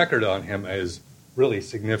the record on him is really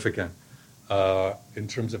significant in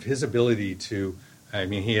terms of his ability to, I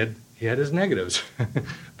mean, he had his negatives,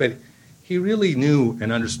 but he really knew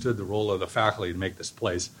and understood the role of the faculty to make this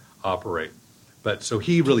place operate. But so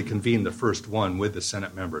he really convened the first one with the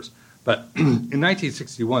Senate members. But in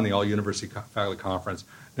 1961, the All-University Faculty Conference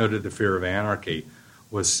noted the fear of anarchy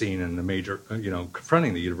was seen in the major,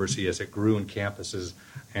 confronting the university as it grew in campuses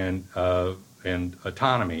and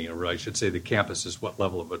autonomy, or I should say the campuses, what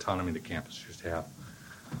level of autonomy the campus should have.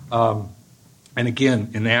 And again,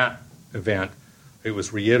 in that event, it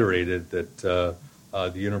was reiterated that the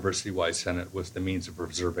university-wide Senate was the means of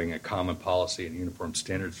preserving a common policy and uniform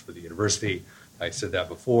standards for the university. I said that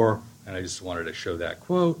before, and I just wanted to show that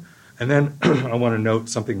quote. And then I want to note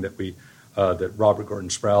something that that Robert Gordon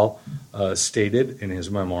Sproul stated in his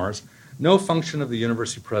memoirs. No function of the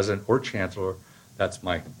university president or chancellor, that's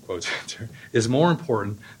my quote, is more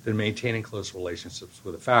important than maintaining close relationships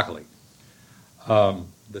with the faculty.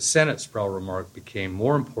 The Senate, Sproul remarked, became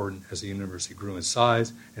more important as the university grew in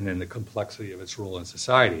size and in the complexity of its role in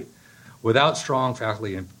society. Without strong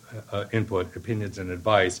faculty input, opinions, and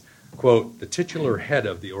advice, quote, the titular head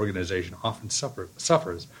of the organization often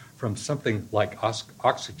suffers from something like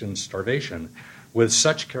oxygen starvation, with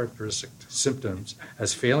such characteristic symptoms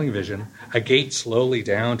as failing vision, a gait slowly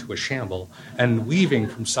down to a shamble, and weaving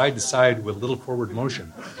from side to side with little forward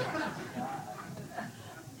motion.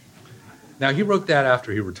 Now, he wrote that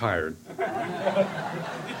after he retired.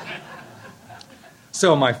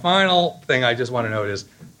 So my final thing I just want to note is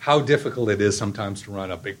how difficult it is sometimes to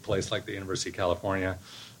run a big place like the University of California,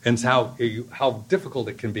 and how difficult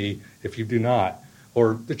it can be if you do not,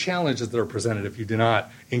 or the challenges that are presented if you do not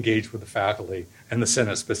engage with the faculty and the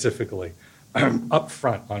Senate specifically up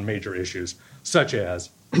front on major issues, such as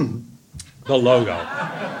the logo.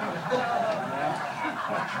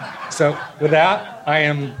 So with that, I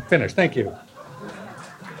am finished. Thank you.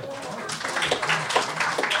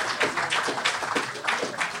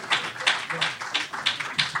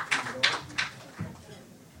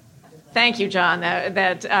 Thank you, John.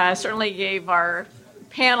 That certainly gave our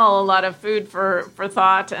panel a lot of food for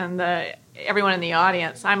thought and everyone in the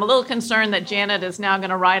audience. I'm a little concerned that Janet is now going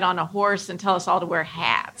to ride on a horse and tell us all to wear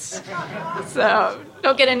hats. So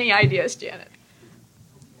don't get any ideas, Janet.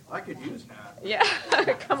 I could use that. Yeah,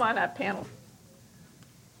 come on up, panel.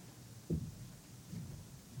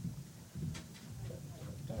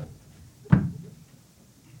 Yeah,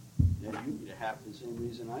 you need a hat for the same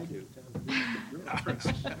reason I do.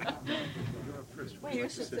 Well, you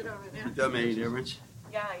should sit over there. It doesn't make any difference.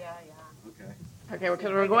 Yeah. Okay. Okay,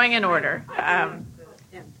 because we're going in order.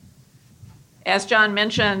 As John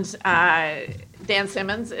mentioned, Dan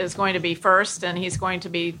Simmons is going to be first, and he's going to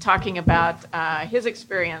be talking about his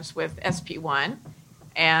experience with SP1.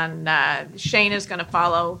 And Shane is going to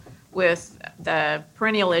follow with the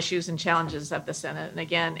perennial issues and challenges of the Senate. And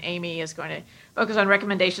again, Aimée is going to focus on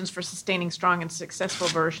recommendations for sustaining strong and successful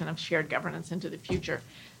version of shared governance into the future.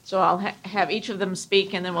 So I'll have each of them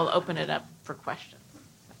speak, and then we'll open it up for questions.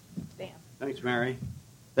 Dan. Thanks, Mary.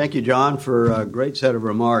 Thank you, John, for a great set of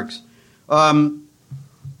remarks. I'm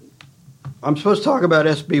supposed to talk about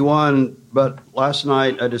SB1, but last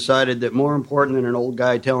night I decided that more important than an old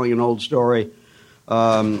guy telling an old story,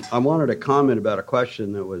 I wanted to comment about a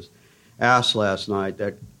question that was asked last night,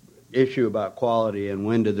 that issue about quality and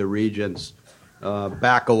when did the regents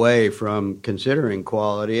back away from considering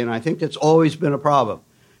quality, and I think that's always been a problem.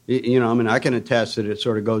 I can attest that it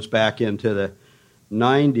sort of goes back into the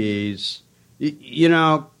 90s.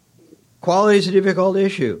 Quality is a difficult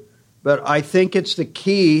issue, but I think it's the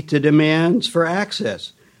key to demands for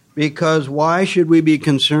access, because why should we be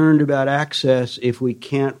concerned about access if we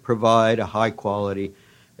can't provide a high-quality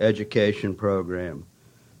education program?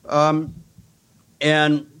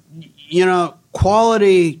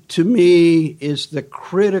 Quality, to me, is the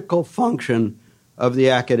critical function of the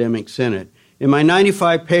academic senate. In my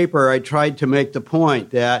 95 paper, I tried to make the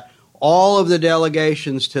point that all of the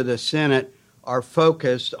delegations to the Senate are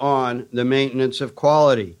focused on the maintenance of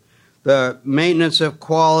quality. The maintenance of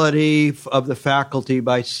quality of the faculty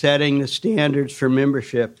by setting the standards for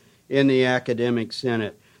membership in the academic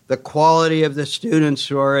senate. The quality of the students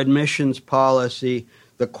through our admissions policy.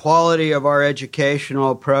 The quality of our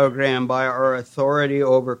educational program by our authority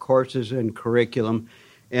over courses and curriculum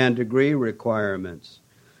and degree requirements.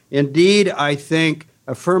 Indeed, I think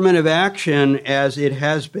affirmative action, as it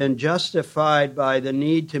has been justified by the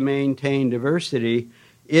need to maintain diversity,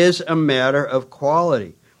 is a matter of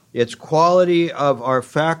quality. It's quality of our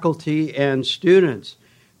faculty and students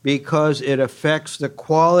because it affects the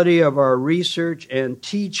quality of our research and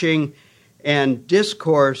teaching and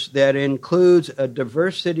discourse that includes a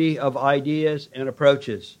diversity of ideas and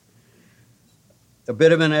approaches. A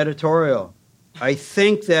bit of an editorial. I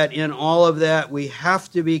think that in all of that, we have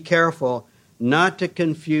to be careful not to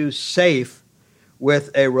confuse safe with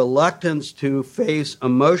a reluctance to face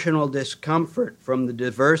emotional discomfort from the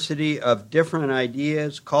diversity of different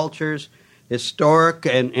ideas, cultures, historic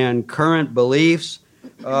and current beliefs,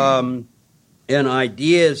 and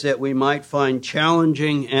ideas that we might find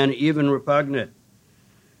challenging and even repugnant.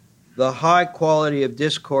 The high quality of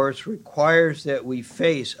discourse requires that we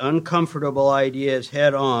face uncomfortable ideas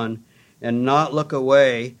head on and not look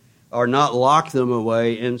away or not lock them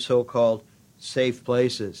away in so-called safe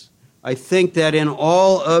places. I think that in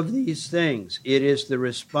all of these things, it is the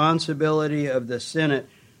responsibility of the Senate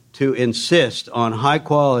to insist on high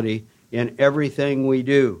quality in everything we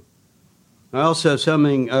do. I also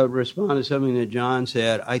respond to something that John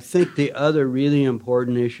said. I think the other really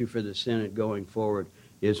important issue for the Senate going forward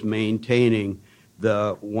is maintaining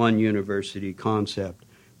the one university concept,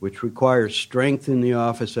 which requires strength in the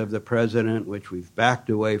office of the president, which we've backed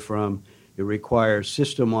away from. It requires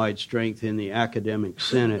system-wide strength in the academic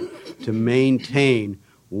senate to maintain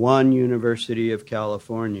one University of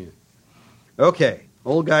California. Okay,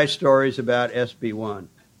 old guy stories about SB1.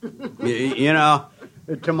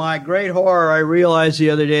 To my great horror, I realized the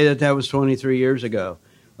other day that was 23 years ago,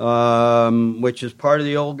 which is part of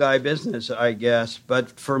the old guy business, I guess.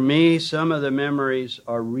 But for me, some of the memories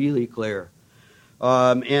are really clear.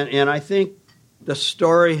 And I think the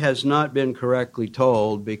story has not been correctly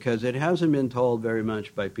told because it hasn't been told very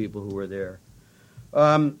much by people who were there.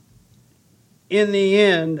 In the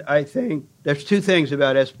end, I think there's two things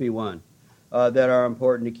about SB1 that are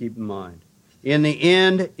important to keep in mind. In the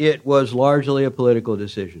end, it was largely a political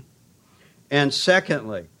decision. And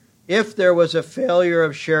secondly, if there was a failure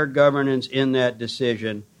of shared governance in that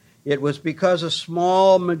decision, it was because a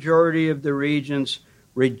small majority of the regents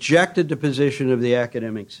rejected the position of the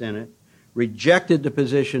academic senate, rejected the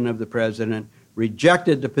position of the president,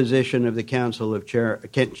 rejected the position of the Council of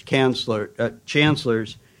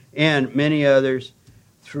Chancellors, and many others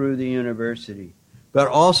through the university. But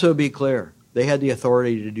also be clear, they had the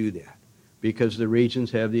authority to do that, because the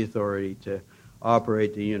regents have the authority to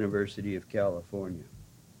operate the University of California.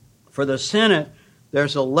 For the Senate,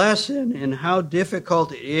 there's a lesson in how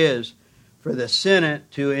difficult it is for the Senate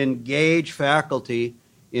to engage faculty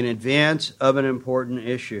in advance of an important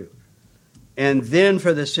issue. And then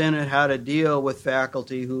for the Senate, how to deal with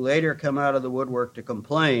faculty who later come out of the woodwork to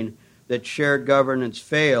complain that shared governance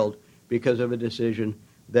failed because of a decision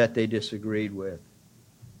that they disagreed with.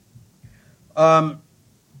 One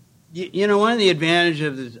of the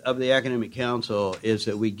advantages of the Academic Council is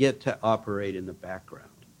that we get to operate in the background.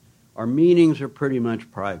 Our meetings are pretty much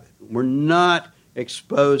private. We're not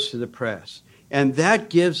exposed to the press. And that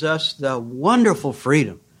gives us the wonderful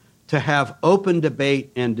freedom to have open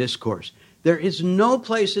debate and discourse. There is no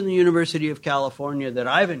place in the University of California that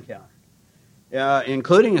I've encountered,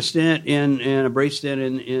 including a brief stint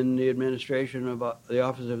in the administration of the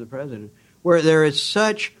Office of the President, where there is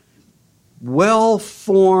such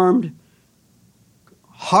well-formed,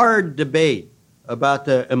 hard debate about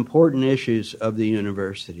the important issues of the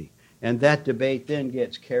university. And that debate then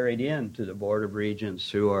gets carried into the Board of Regents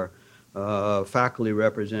through our faculty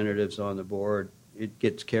representatives on the board. It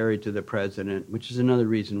gets carried to the president, which is another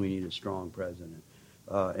reason we need a strong president.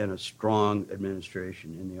 and a strong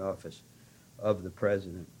administration in the office of the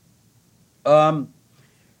president. So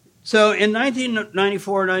in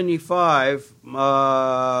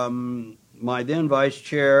 1994-95, my then vice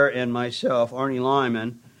chair and myself, Arnie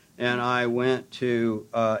Lyman, and I went to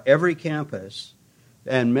every campus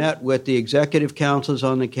and met with the executive councils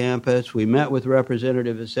on the campus. We met with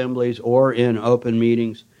representative assemblies or in open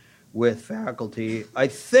meetings with faculty. I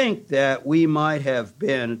think that we might have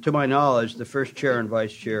been, to my knowledge, the first chair and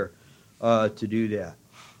vice chair to do that.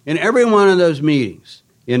 In every one of those meetings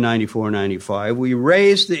in 94-95, we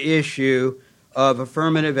raised the issue of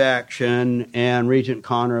affirmative action and Regent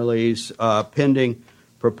Connerly's pending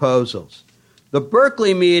proposals. The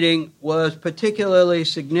Berkeley meeting was particularly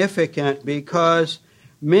significant because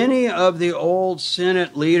many of the old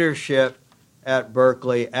Senate leadership at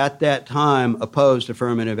Berkeley at that time opposed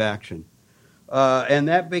affirmative action. And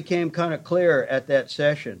that became kind of clear at that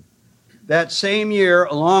session. That same year,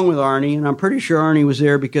 along with Arnie, and I'm pretty sure Arnie was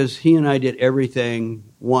there because he and I did everything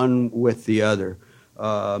one with the other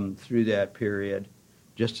through that period,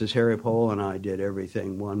 just as Harry Pohl and I did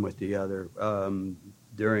everything one with the other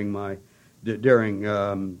during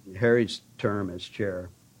Harry's term as chair.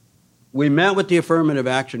 We met with the Affirmative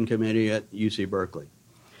Action Committee at UC Berkeley.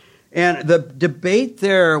 And the debate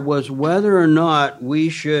there was whether or not we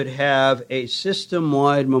should have a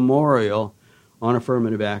system-wide memorial on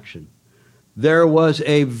affirmative action. There was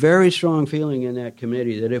a very strong feeling in that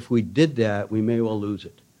committee that if we did that, we may well lose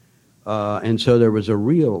it. And so there was a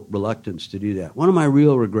real reluctance to do that. One of my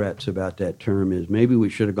real regrets about that term is maybe we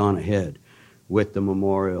should have gone ahead with the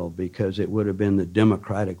memorial because it would have been the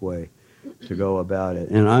democratic way to go about it.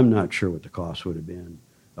 And I'm not sure what the cost would have been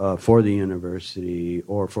for the university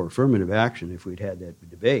or for affirmative action if we'd had that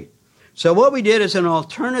debate. So what we did as an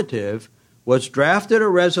alternative was drafted a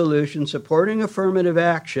resolution supporting affirmative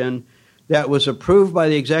action that was approved by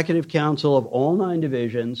the Executive Council of all 9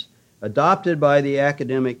 divisions, adopted by the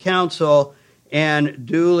Academic Council, and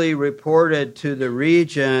duly reported to the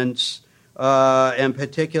regents, and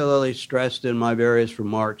particularly stressed in my various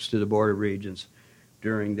remarks to the Board of Regents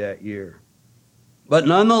during that year. But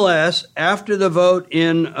nonetheless, after the vote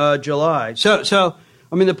in July, so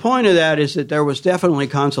the point of that is that there was definitely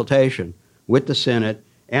consultation with the Senate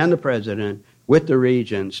and the President, with the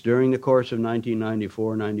regents during the course of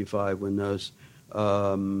 1994-95 when those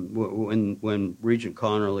when Regent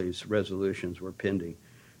Connerly's resolutions were pending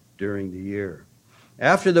during the year.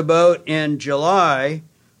 After the vote in July,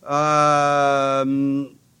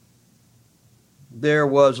 there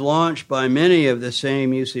was launched by many of the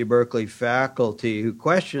same UC Berkeley faculty who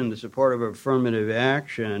questioned the support of affirmative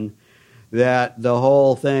action that the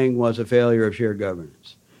whole thing was a failure of shared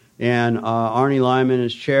governance. And Arnie Lyman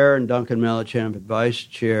as chair and Duncan Mellichamp as vice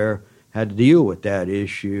chair had to deal with that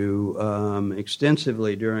issue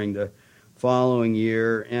extensively during the following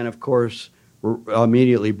year. And, of course,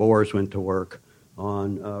 immediately Boers went to work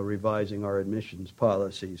on revising our admissions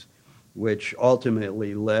policies, which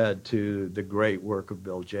ultimately led to the great work of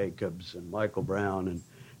Bill Jacobs and Michael Brown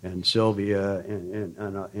and Sylvia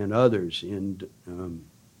and others in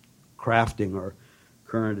crafting our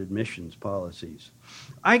current admissions policies.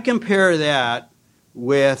 I compare that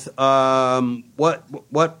with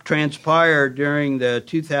what transpired during the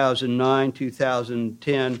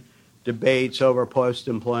 2009-2010 debates over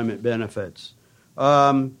post-employment benefits.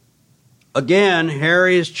 Again,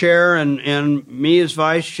 Harry as chair and me as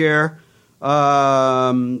vice chair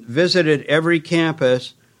visited every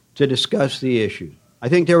campus to discuss the issue. I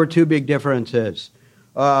think there were 2 big differences.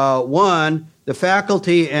 One, the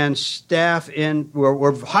faculty and staff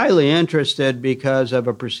were highly interested because of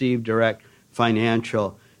a perceived direct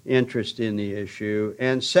financial interest in the issue.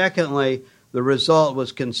 And secondly, the result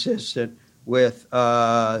was consistent with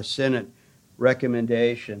Senate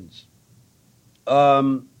recommendations.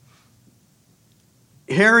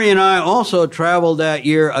 Harry and I also traveled that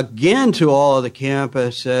year again to all of the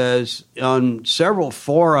campuses on several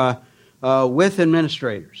fora with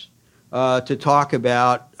administrators to talk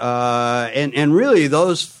about, and really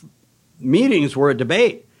those meetings were a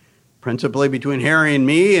debate, principally between Harry and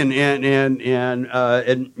me and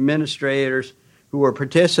administrators who were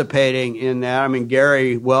participating in that. I mean,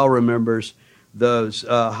 Gary well remembers those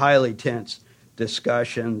highly tense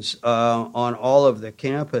discussions on all of the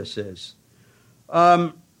campuses.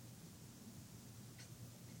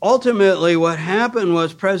 Ultimately, what happened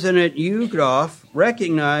was President Ugoff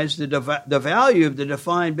recognized the value of the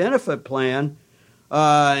defined benefit plan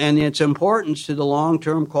and its importance to the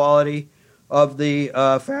long-term quality of the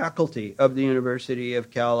faculty of the University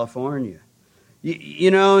of California.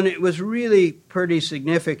 And it was really pretty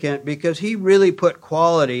significant because he really put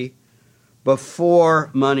quality before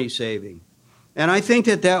money saving. And I think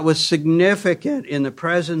that was significant in the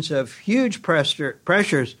presence of huge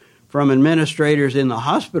pressures from administrators in the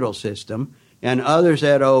hospital system and others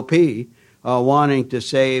at OP wanting to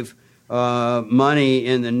save money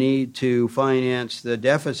in the need to finance the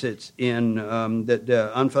deficits in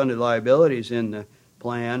the unfunded liabilities in the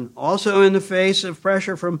plan, also in the face of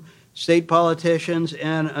pressure from state politicians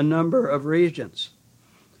and a number of regions.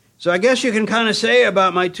 So I guess you can kind of say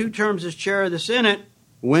about my 2 terms as chair of the Senate,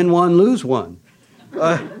 win one, lose one.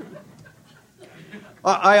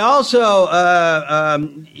 I also,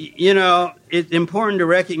 it's important to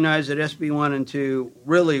recognize that SB 1 and 2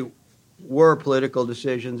 really were political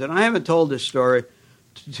decisions. And I haven't told this story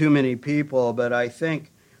to too many people, but I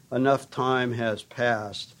think enough time has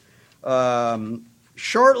passed.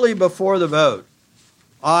 Shortly before the vote,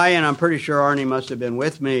 and I'm pretty sure Arnie must have been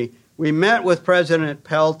with me, we met with President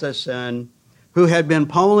Peltison, who had been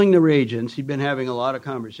polling the regents. He'd been having a lot of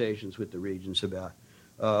conversations with the regents about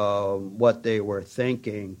what they were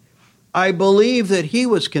thinking. I believe that he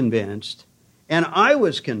was convinced, and I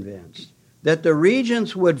was convinced, that the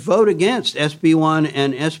regents would vote against SB 1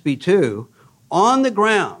 and SB 2 on the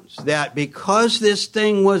grounds that because this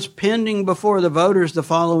thing was pending before the voters the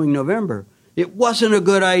following November, it wasn't a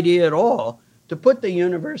good idea at all to put the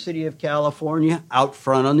University of California out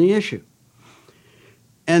front on the issue.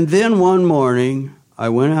 And then one morning, I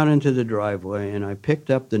went out into the driveway and I picked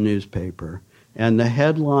up the newspaper, and the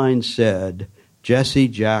headline said, Jesse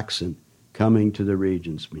Jackson coming to the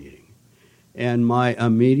Regents meeting. And my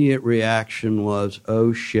immediate reaction was,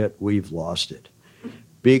 oh shit, we've lost it.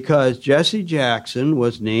 Because Jesse Jackson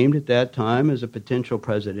was named at that time as a potential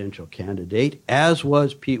presidential candidate, as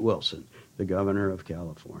was Pete Wilson, the governor of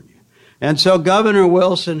California. And so Governor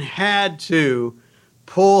Wilson had to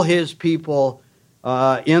pull his people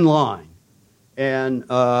in line and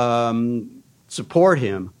support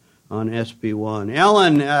him on SB 1.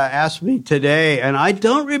 Ellen asked me today, and I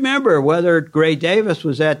don't remember whether Gray Davis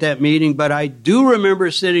was at that meeting, but I do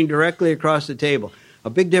remember sitting directly across the table. A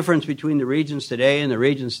big difference between the regents today and the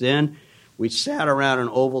regents then, we sat around an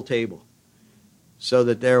oval table so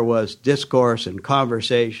that there was discourse and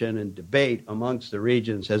conversation and debate amongst the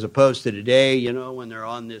regents, as opposed to today, when they're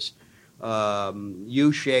on this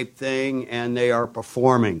U-shaped thing and they are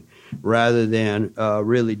performing rather than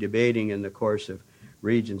really debating in the course of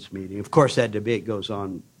Regents meeting. Of course, that debate goes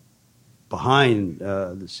on behind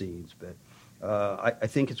the scenes, but I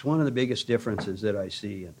think it's one of the biggest differences that I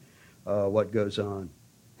see in what goes on.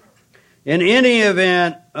 In any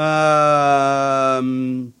event, the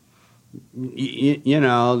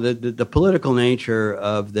political nature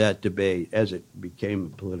of that debate, as it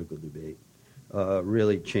became a political debate,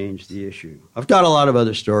 really changed the issue. I've got a lot of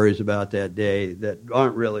other stories about that day that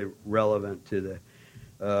aren't really relevant to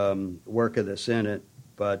the work of the Senate,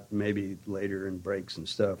 but maybe later in breaks and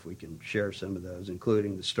stuff we can share some of those,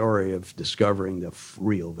 including the story of discovering the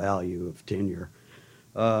real value of tenure.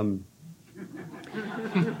 But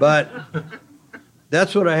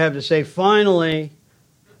that's what I have to say. Finally,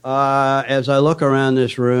 as I look around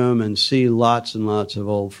this room and see lots and lots of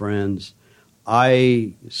old friends,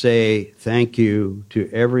 I say thank you to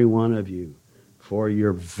every one of you for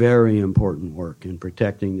your very important work in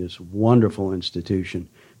protecting this wonderful institution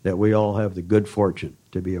that we all have the good fortune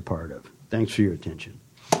to be a part of. Thanks for your attention.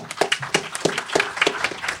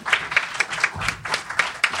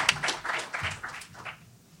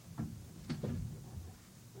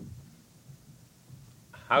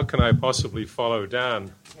 How can I possibly follow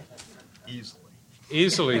Dan?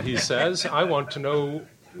 Easily, he says. I want to know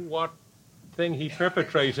what thing he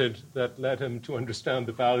perpetrated that led him to understand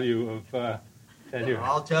the value of tenure.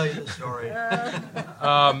 I'll tell you the story.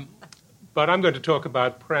 But I'm going to talk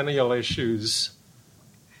about perennial issues,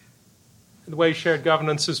 the way shared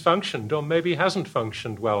governance has functioned, or maybe hasn't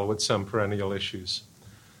functioned well with some perennial issues.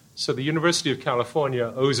 So the University of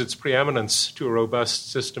California owes its preeminence to a robust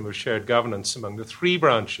system of shared governance among the 3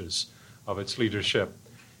 branches of its leadership.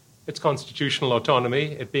 Its constitutional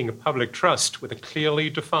autonomy, it being a public trust with a clearly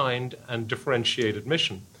defined and differentiated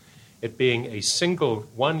mission, it being a single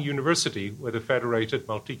one university with a federated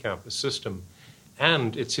multi-campus system,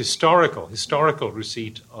 and its historical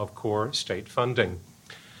receipt of core state funding.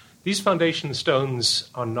 These foundation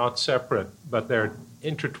stones are not separate, but they're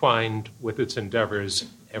intertwined with its endeavors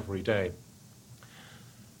every day.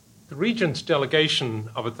 The Regent's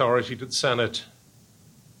delegation of authority to the Senate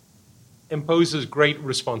imposes great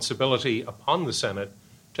responsibility upon the Senate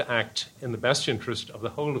to act in the best interest of the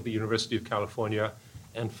whole of the University of California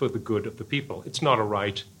and for the good of the people. It's not a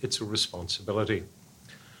right, it's a responsibility.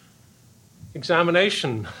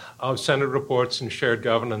 Examination of Senate reports and shared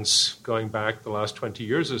governance going back the last 20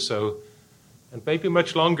 years or so, and maybe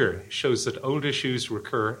much longer, shows that old issues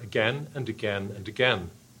recur again and again and again.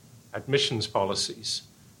 Admissions policies,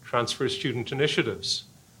 transfer student initiatives,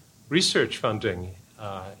 research funding,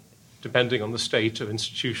 depending on the state of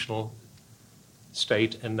institutional,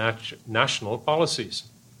 state and national policies,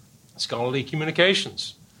 scholarly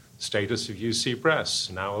communications, status of UC Press,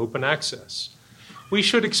 now open access. We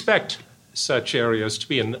should expect such areas to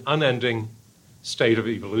be an unending state of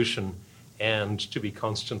evolution and to be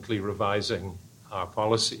constantly revising our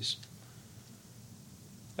policies.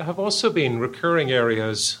 There have also been recurring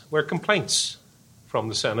areas where complaints from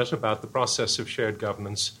the Senate about the process of shared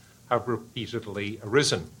governance have repeatedly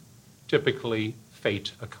arisen, typically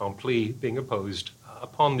fait accompli being imposed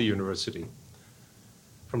upon the university.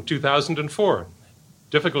 From 2004,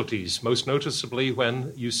 difficulties, most noticeably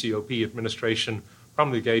when UCOP administration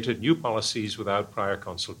promulgated new policies without prior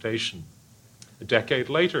consultation. A decade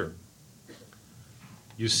later,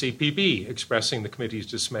 UCPB expressing the committee's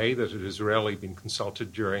dismay that it has rarely been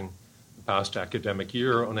consulted during the past academic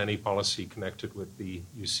year on any policy connected with the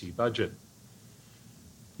UC budget.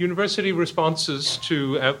 University responses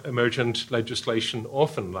to emergent legislation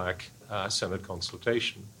often lack Senate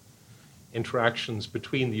consultation. Interactions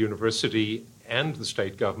between the university and the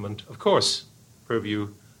state government, of course,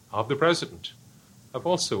 purview of the president, have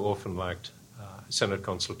also often lacked Senate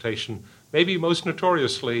consultation, maybe most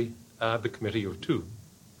notoriously the Committee of Two.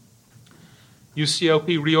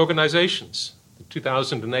 UCOP reorganizations, the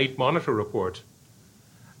 2008 Monitor Report,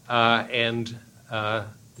 and the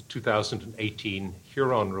 2018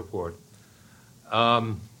 Huron Report.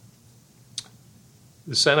 The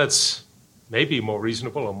Senate's maybe more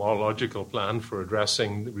reasonable or more logical plan for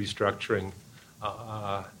addressing the restructuring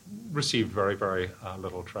received very, very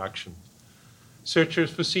little traction. Searches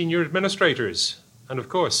for senior administrators, and of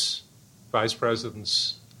course, vice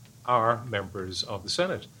presidents are members of the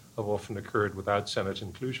Senate, have often occurred without Senate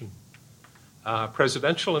inclusion.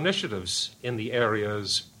 Presidential initiatives in the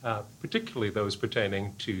areas, particularly those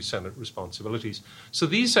pertaining to Senate responsibilities. So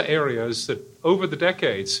these are areas that over the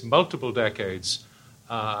decades, multiple decades,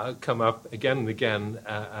 come up again and again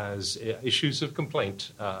as issues of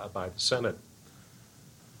complaint by the Senate.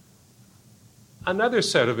 Another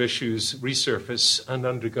set of issues resurface and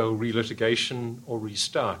undergo relitigation or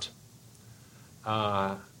restart.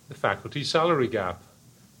 The faculty salary gap.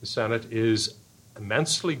 The Senate is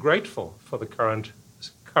immensely grateful for the current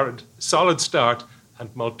solid start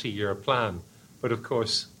and multi-year plan. But of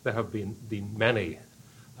course, there have been many.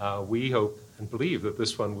 We hope and believe that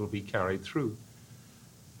this one will be carried through.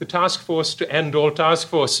 The task force to end all task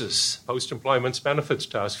forces, post-employment benefits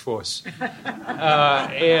task force.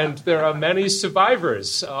 And there are many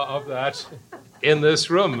survivors of that in this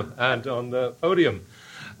room and on the podium.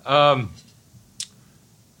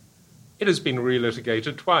 It has been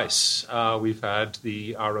relitigated twice. We've had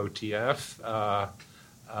the ROTF,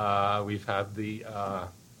 we've had the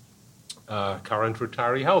current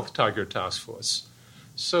retiree health Tiger Task Force.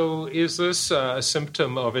 So is this a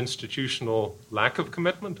symptom of institutional lack of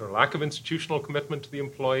commitment or lack of institutional commitment to the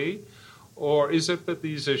employee? Or is it that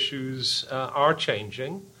these issues are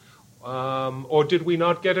changing? Or did we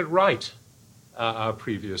not get it right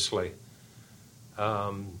previously?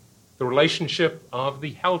 The relationship of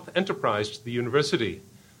the health enterprise to the university.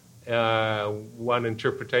 One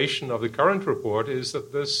interpretation of the current report is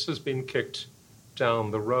that this has been kicked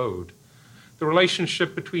down the road. The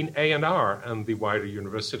relationship between A&R and the wider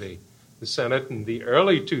university. The Senate in the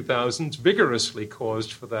early 2000s vigorously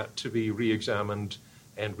caused for that to be re-examined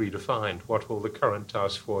and redefined. What will the current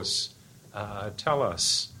task force tell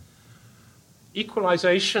us?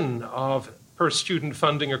 Equalization of per-student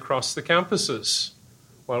funding across the campuses.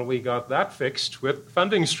 Well, we got that fixed with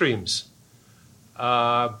funding streams.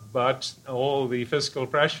 But all the fiscal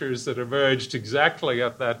pressures that emerged exactly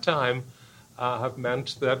at that time have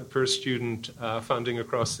meant that per-student funding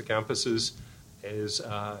across the campuses is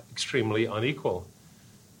extremely unequal.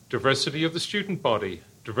 Diversity of the student body,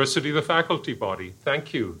 diversity of the faculty body.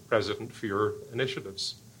 Thank you, President, for your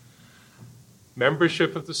initiatives.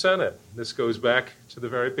 Membership of the Senate. This goes back to the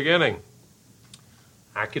very beginning.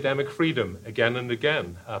 Academic freedom, again and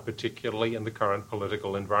again, particularly in the current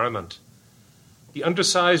political environment. The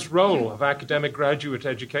undersized role of academic graduate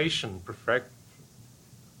education,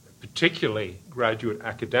 particularly graduate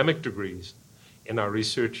academic degrees in our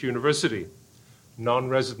research university.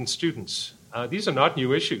 Non-resident students. These are not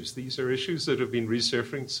new issues. These are issues that have been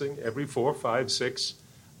resurfacing every 4, 5, 6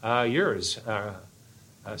 years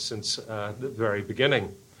since the very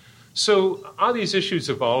beginning. So are these issues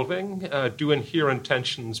evolving? Do inherent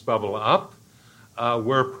tensions bubble up?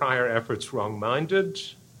 Were prior efforts wrong-minded?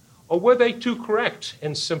 Or were they too correct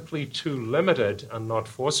and simply too limited and not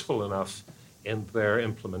forceful enough in their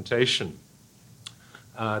implementation?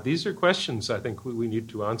 These are questions I think we need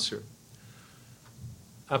to answer.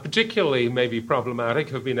 Particularly maybe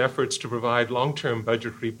problematic have been efforts to provide long-term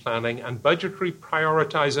budgetary planning and budgetary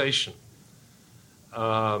prioritization.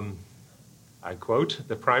 I quote,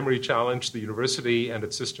 "The primary challenge to the university and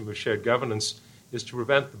its system of shared governance is to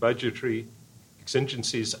prevent the budgetary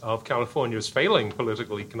exigencies of California's failing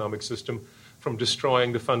political economic system from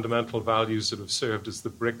destroying the fundamental values that have served as the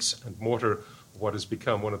bricks and mortar of what has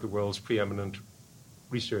become one of the world's preeminent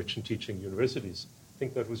research and teaching universities." I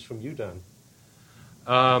think that was from you, Dan.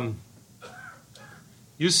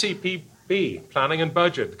 UCPB, Planning and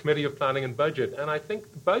Budget, the Committee of Planning and Budget, and I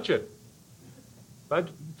think the budget,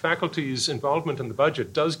 faculty's involvement in the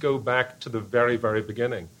budget does go back to the very, very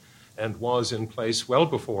beginning and was in place well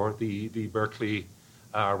before the Berkeley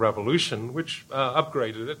revolution, which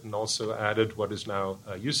upgraded it and also added what is now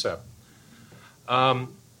UCEP.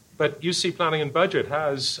 But UC Planning and Budget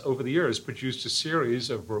has, over the years, produced a series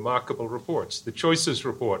of remarkable reports. The Choices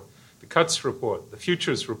Report, the Cuts Report, the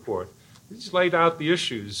Futures Report. These laid out the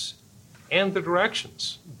issues and the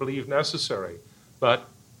directions believed necessary, but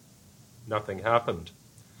nothing happened.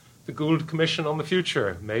 The Gould Commission on the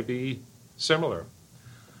Future may be similar.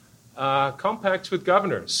 Compacts with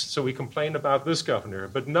governors. So we complain about this governor,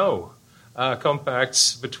 but no.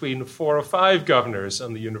 Compacts between 4 or 5 governors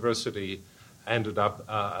and the university ended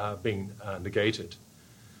up being negated.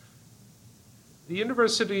 The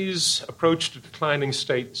university's approach to declining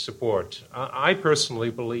state support, I personally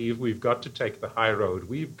believe we've got to take the high road.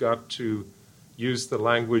 We've got to use the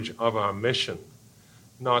language of our mission,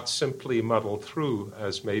 not simply muddle through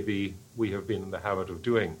as maybe we have been in the habit of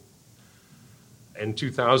doing. In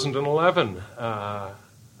 2011, a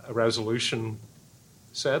resolution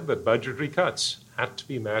said that budgetary cuts had to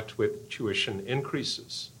be met with tuition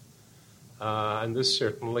increases. And this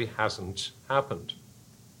certainly hasn't happened.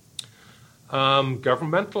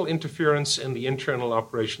 Governmental interference in the internal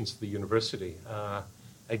operations of the university,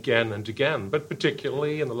 again and again, but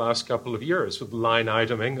particularly in the last couple of years with the line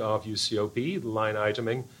iteming of UCOP, the line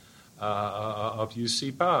iteming of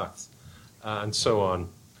UC Path, and so on.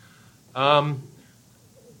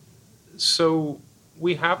 So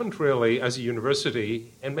we haven't really, as a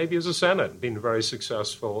university, and maybe as a Senate, been very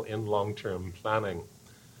successful in long-term planning.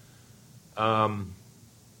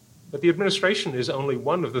 But the administration is only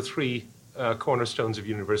one of the 3 cornerstones of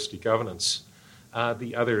university governance.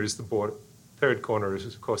 The other is the board. Third corner is,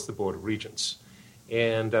 of course, the Board of Regents.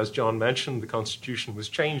 And as John mentioned, the Constitution was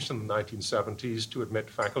changed in the 1970s to admit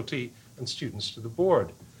faculty and students to the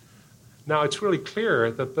board. Now, it's really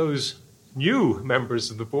clear that those new members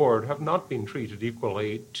of the board have not been treated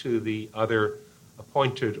equally to the other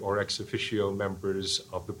appointed or ex officio members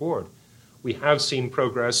of the board. We have seen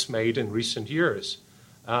progress made in recent years,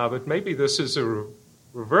 but maybe this is a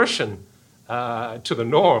reversion to the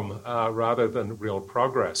norm rather than real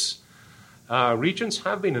progress. Regents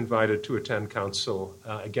have been invited to attend council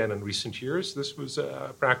again in recent years. This was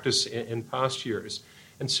a practice in past years.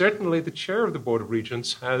 And certainly the chair of the Board of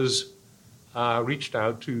Regents has reached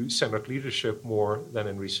out to Senate leadership more than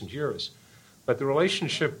in recent years. But the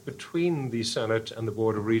relationship between the Senate and the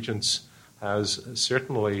Board of Regents has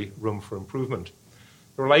certainly room for improvement.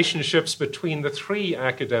 The relationships between the 3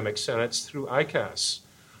 academic senates through ICAS.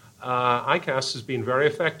 ICAS has been very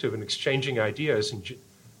effective in exchanging ideas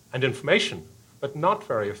and information, but not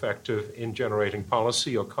very effective in generating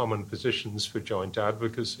policy or common positions for joint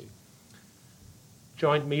advocacy.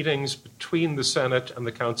 Joint meetings between the Senate and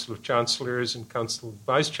the Council of Chancellors and Council of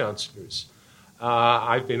Vice Chancellors.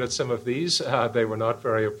 I've been at some of these. They were not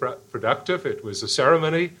very productive. It was a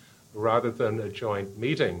ceremony rather than a joint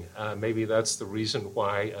meeting. Maybe that's the reason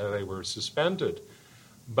why they were suspended.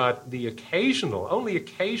 But the only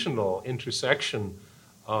occasional intersection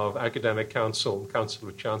of academic council and Council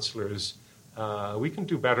of Chancellors, we can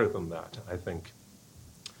do better than that, I think.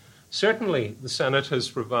 Certainly, the Senate has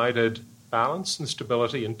provided balance and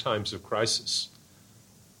stability in times of crisis.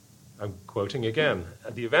 I'm quoting again.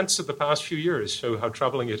 The events of the past few years show how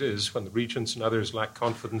troubling it is when the regents and others lack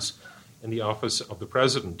confidence in the office of the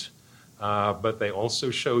president. But they also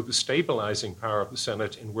show the stabilizing power of the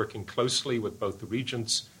Senate in working closely with both the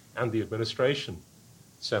regents and the administration.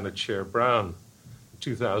 Senate Chair Brown,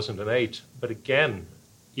 2008, but again,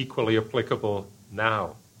 equally applicable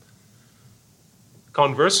now.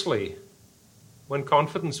 Conversely, when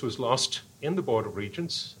confidence was lost in the Board of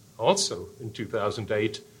Regents, also in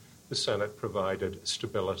 2008, the Senate provided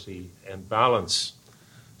stability and balance.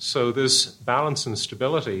 So this balance and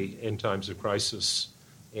stability in times of crisis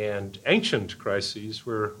and ancient crises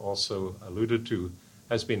were also alluded to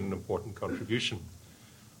has been an important contribution.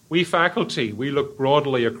 We faculty, we look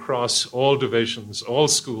broadly across all divisions, all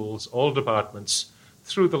schools, all departments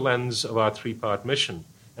through the lens of our three-part mission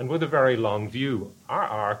and with a very long view. Our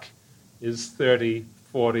arc is 30,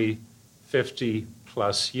 40, 50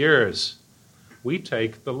 plus years. We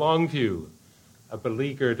take the long view. A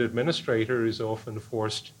beleaguered administrator is often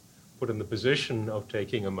put in the position of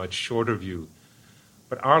taking a much shorter view.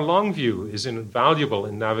 But our long view is invaluable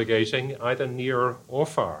in navigating either near or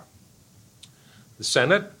far. The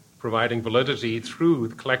Senate, providing validity through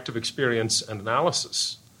the collective experience and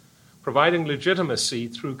analysis, providing legitimacy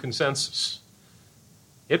through consensus.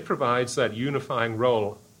 It provides that unifying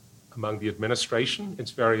role among the administration,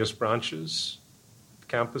 its various branches,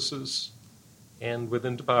 campuses, and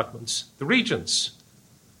within departments, the regents,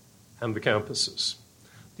 and the campuses.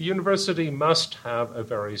 The university must have a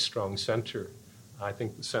very strong center. I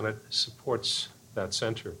think the Senate supports that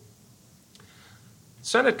center. The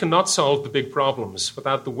Senate cannot solve the big problems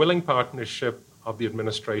without the willing partnership of the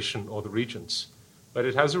administration or the regents, but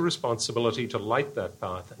it has a responsibility to light that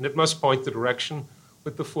path, and it must point the direction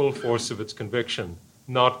with the full force of its conviction,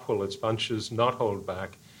 not pull its punches, not hold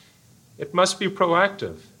back. It must be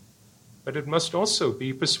proactive, but it must also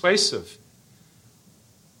be persuasive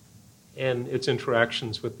in its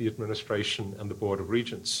interactions with the administration and the Board of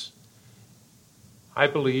Regents. I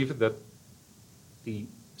believe that the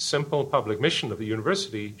simple public mission of the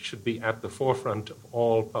university should be at the forefront of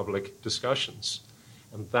all public discussions,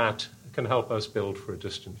 and that can help us build for a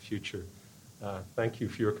distant future. Thank you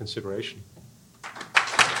for your consideration.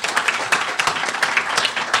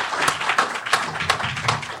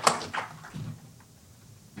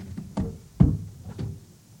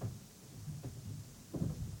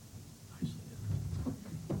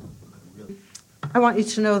 I want you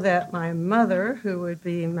to know that my mother, who would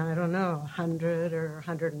be, I don't know, 100 or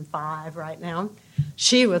 105 right now,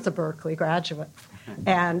 she was a Berkeley graduate.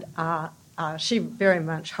 And she very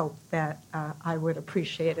much hoped that I would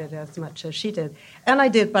appreciate it as much as she did. And I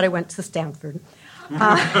did, but I went to Stanford.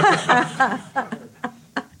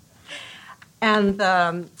 And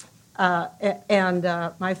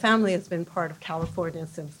my family has been part of California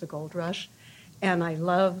since the gold rush. And I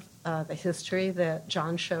love the history that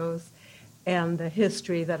John shows, and the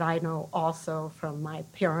history that I know also from my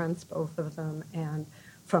parents, both of them, and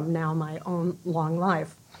from now my own long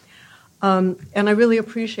life. And I really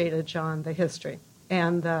appreciated, John, the history,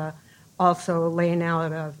 and also laying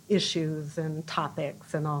out of issues and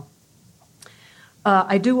topics and all.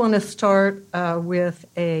 I do want to start with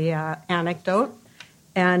an anecdote,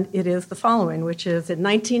 and it is the following, which is in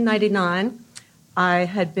 1999, I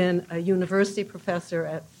had been a university professor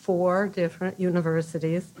at 4 different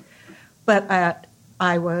universities. But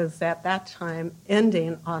I was, at that time,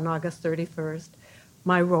 ending on August 31st,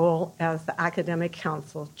 my role as the Academic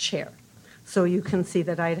Council Chair. So you can see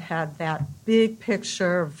that I'd had that big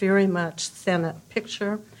picture, very much Senate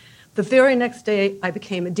picture. The very next day, I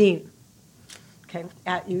became a dean,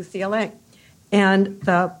 at UCLA. And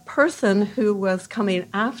the person who was coming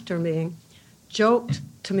after me joked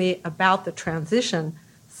to me about the transition,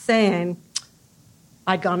 saying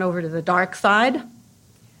I'd gone over to the dark side.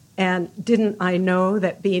 And didn't I know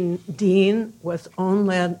that being dean was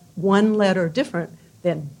only one letter different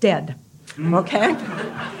than dead? Okay?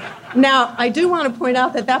 Now, I do want to point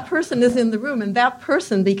out that that person is in the room, and that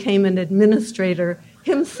person became an administrator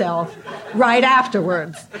himself right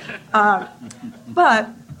afterwards. But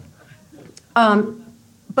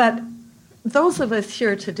those of us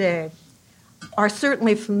here today are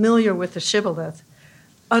certainly familiar with the shibboleth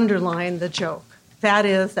underlying the joke. That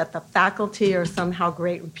is that the faculty are somehow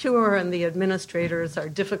great and pure and the administrators are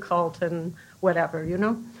difficult and whatever, you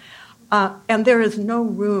know? And there is no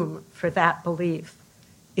room for that belief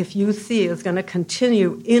if UC is going to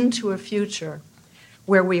continue into a future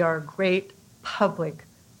where we are a great public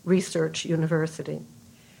research university.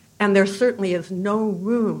 And there certainly is no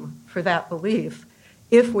room for that belief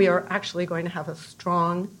if we are actually going to have a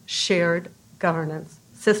strong shared governance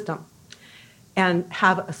system and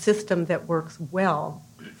have a system that works well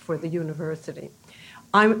for the university.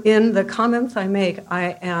 In the comments I make,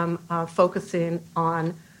 I am focusing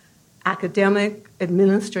on academic,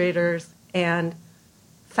 administrators, and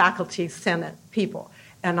faculty senate people.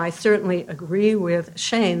 And I certainly agree with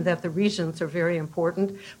Shane that the regents are very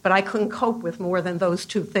important, but I couldn't cope with more than those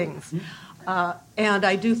 2 things. And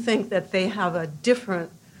I do think that they have a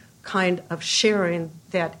different kind of sharing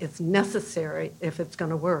that is necessary if it's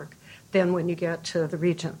going to work than when you get to the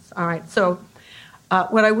regents. All right, so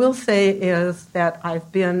What I will say is that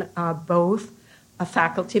I've been both a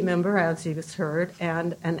faculty member, as you just heard,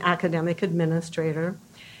 and an academic administrator.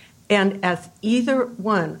 And as either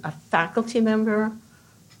one, a faculty member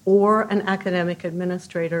or an academic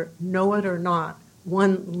administrator, know it or not,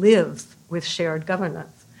 one lives with shared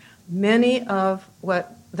governance. Many of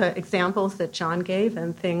what the examples that John gave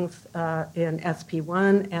and things in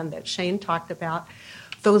SP1 and that Shane talked about,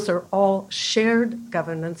 those are all shared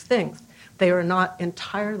governance things. They are not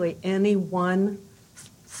entirely any one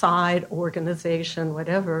side, organization,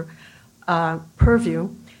 whatever, purview.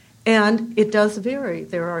 And it does vary.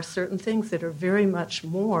 There are certain things that are very much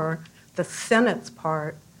more the Senate's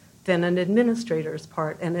part than an administrator's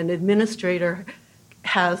part. And an administrator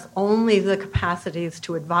has only the capacities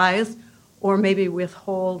to advise or maybe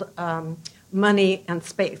withhold money and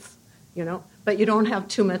space, but you don't have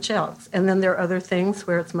too much else. And then there are other things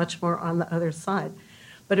where it's much more on the other side.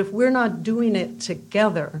 But if we're not doing it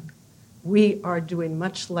together, we are doing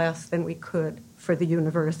much less than we could for the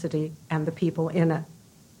university and the people in it.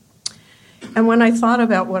 And when I thought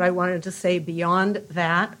about what I wanted to say beyond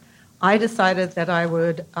that, I decided that I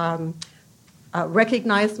would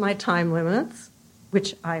recognize my time limits,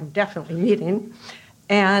 which I'm definitely meeting,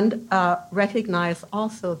 and recognize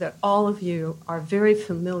also that all of you are very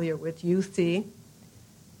familiar with UC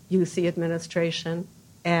administration,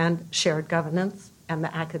 and shared governance, and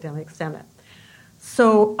the academic senate.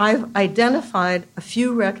 So I've identified a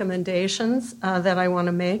few recommendations that I want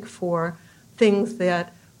to make for things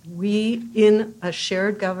that we, in a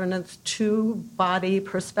shared governance two-body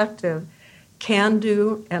perspective, can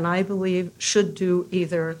do, and I believe should do,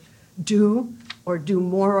 either do or do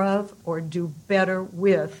more of or do better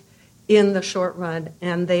with in the short run.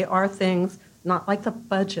 And they are things not like the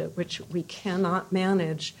budget, which we cannot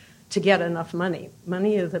manage to get enough money.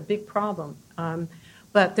 Money is a big problem.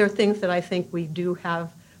 But there are things that I think we do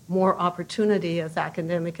have more opportunity as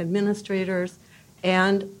academic administrators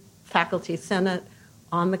and faculty senate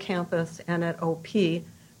on the campus and at OP.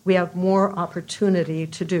 We have more opportunity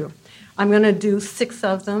to do. I'm going to do 6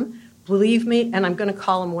 of them. Believe me, and I'm going to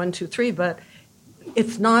call them 1, 2, 3, but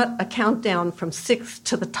it's not a countdown from 6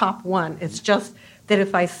 to the top 1. It's just that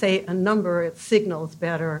if I say a number, it signals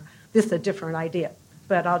better. This is a different idea,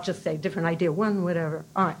 but I'll just say different idea 1, whatever.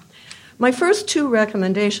 All right. My first 2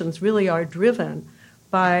 recommendations really are driven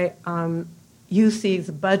by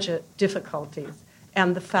UC's budget difficulties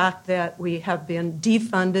and the fact that we have been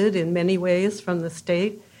defunded in many ways from the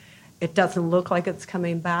state. It doesn't look like it's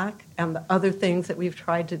coming back, and the other things that we've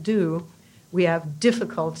tried to do, we have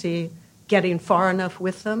difficulty getting far enough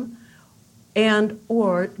with them, and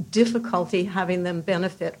or difficulty having them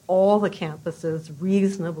benefit all the campuses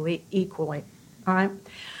reasonably equally. All right?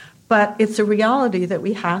 But it's a reality that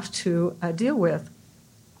we have to deal with.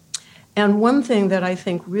 And one thing that I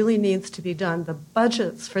think really needs to be done, the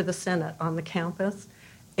budgets for the Senate on the campus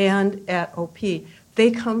and at OP, they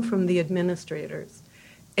come from the administrators.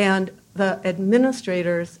 And the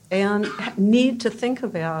administrators need to think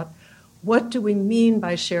about, what do we mean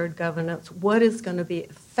by shared governance? What is going to be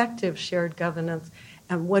effective shared governance?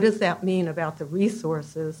 And what does that mean about the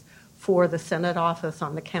resources for the Senate office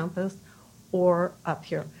on the campus or up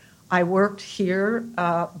here? I worked here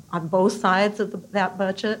on both sides of that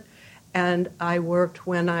budget, and I worked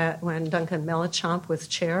when Duncan Mellichamp was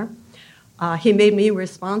chair. He made me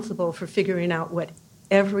responsible for figuring out what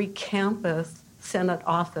every campus Senate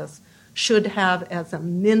office should have as a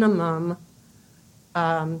minimum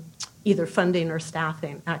either funding or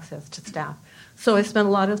staffing, access to staff. So I spent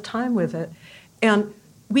a lot of time with it. And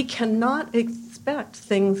we cannot expect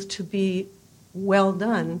things to be well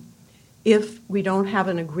done if we don't have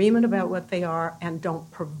an agreement about what they are and don't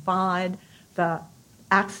provide the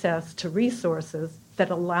access to resources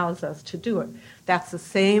that allows us to do it. That's the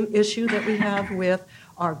same issue that we have with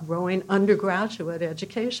our growing undergraduate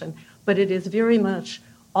education, but it is very much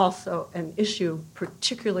also an issue,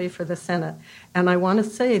 particularly for the Senate. And I want to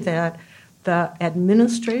say that the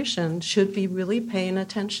administration should be really paying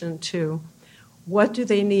attention to what do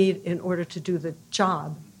they need in order to do the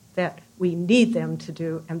job that we need them to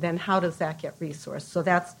do, and then how does that get resourced? So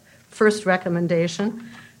that's first recommendation,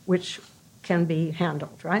 which can be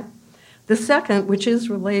handled, right? The second, which is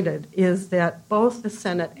related, is that both the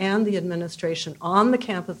Senate and the administration on the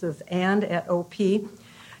campuses and at OP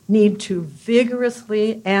need to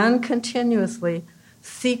vigorously and continuously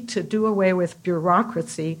seek to do away with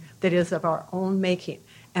bureaucracy that is of our own making.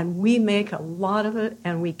 And we make a lot of it,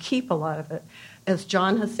 and we keep a lot of it. As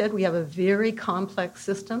John has said, we have a very complex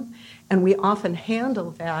system, and we often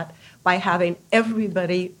handle that by having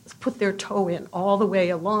everybody put their toe in all the way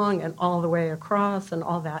along and all the way across and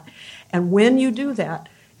all that. And when you do that,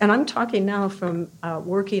 and I'm talking now from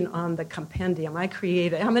working on the compendium. I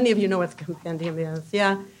created, how many of you know what the compendium is?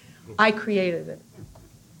 Yeah, I created it.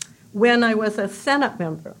 When I was a Senate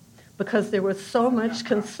member, because there was so much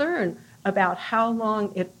concern about how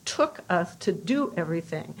long it took us to do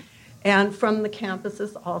everything. And from the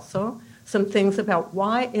campuses also, some things about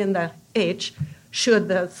why in the H should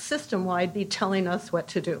the system-wide be telling us what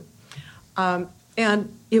to do.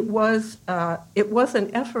 And it was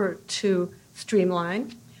an effort to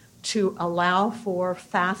streamline, to allow for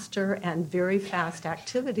faster and very fast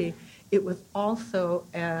activity. It was also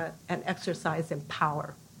an exercise in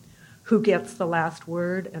power. Who gets the last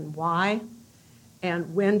word and why,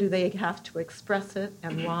 and when do they have to express it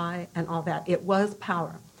and why, and all that. It was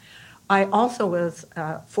power. I also was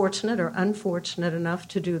fortunate or unfortunate enough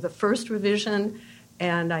to do the first revision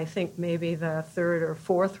and I think maybe the third or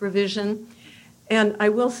fourth revision. And I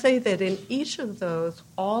will say that in each of those,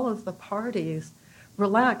 all of the parties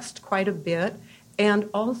relaxed quite a bit and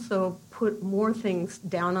also put more things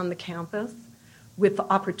down on the campus with the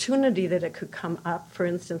opportunity that it could come up, for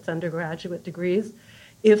instance, undergraduate degrees.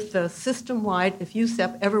 If the system-wide, if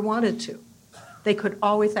UCEP ever wanted to, they could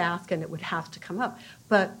always ask and it would have to come up.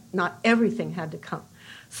 But not everything had to come.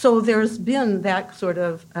 So there's been that sort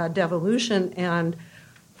of devolution, and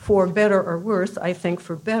for better or worse, I think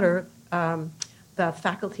for better, the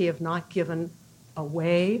faculty have not given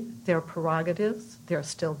away their prerogatives. They're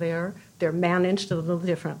still there. They're managed a little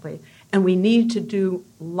differently. And we need to do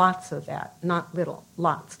lots of that, not little,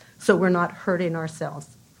 lots, so we're not hurting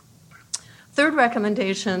ourselves. Third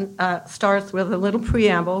recommendation starts with a little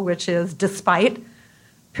preamble, which is, despite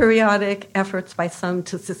periodic efforts by some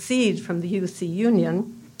to secede from the UC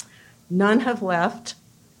Union, none have left,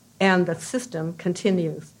 and the system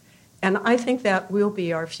continues. And I think that will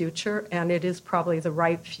be our future, and it is probably the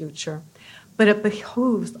right future. But it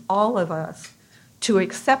behooves all of us to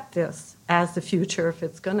accept this as the future, if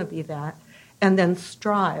it's going to be that, and then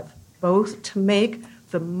strive both to make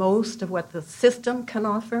the most of what the system can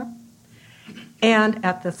offer and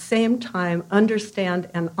at the same time understand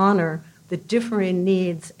and honor the differing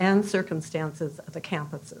needs and circumstances of the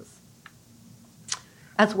campuses,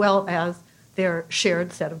 as well as their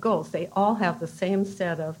shared set of goals. They all have the same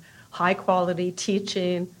set of high-quality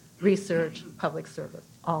teaching, research, public service,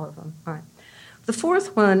 all of them. All right. The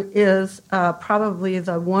fourth one is probably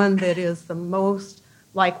the one that is the most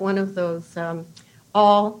like one of those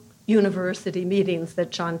all-university meetings that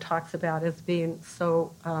John talks about as being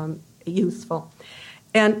so useful.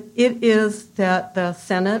 And it is that the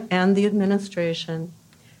Senate and the administration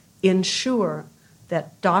ensure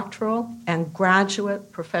that doctoral and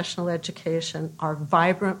graduate professional education are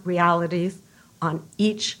vibrant realities on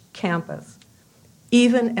each campus,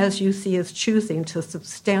 even as UC is choosing to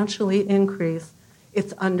substantially increase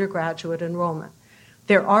its undergraduate enrollment.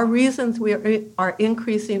 There are reasons we are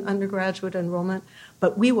increasing undergraduate enrollment,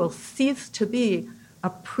 but we will cease to be a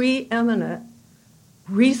preeminent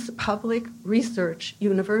public research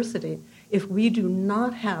university if we do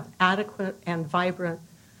not have adequate and vibrant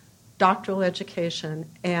doctoral education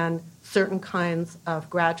and certain kinds of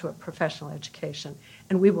graduate professional education.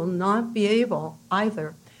 And we will not be able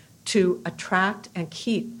either to attract and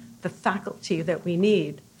keep the faculty that we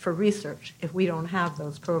need for research if we don't have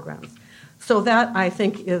those programs. So that, I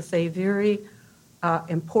think, is a very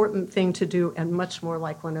important thing to do and much more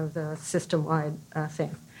like one of the system-wide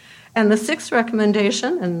things. And the sixth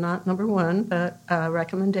recommendation, and not number one, but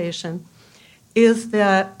recommendation, is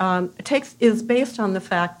that is based on the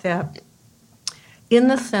fact that in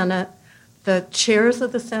the Senate, the chairs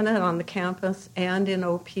of the Senate on the campus and in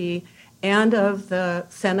OP and of the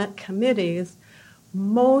Senate committees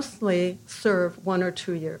mostly serve 1 or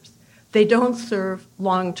 2 years. They don't serve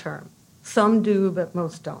long-term. Some do, but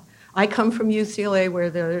most don't. I come from UCLA where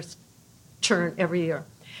there's churn every year.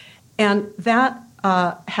 And that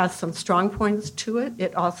has some strong points to it.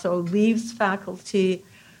 It also leaves faculty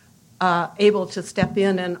able to step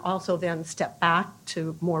in and also then step back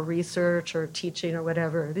to more research or teaching or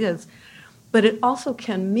whatever it is. But it also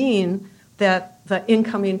can mean that the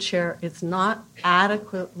incoming chair is not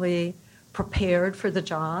adequately prepared for the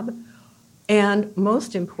job, and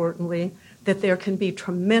most importantly, that there can be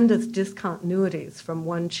tremendous discontinuities from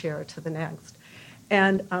one chair to the next.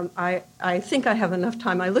 And I think I have enough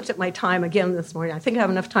time. I looked at my time again this morning. I think I have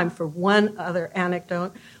enough time for one other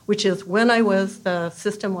anecdote, which is when I was the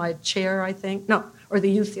system-wide chair, or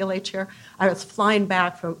the UCLA chair. I was flying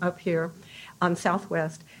back from up here on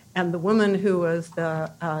Southwest, and the woman who was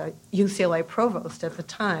the UCLA provost at the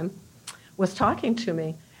time was talking to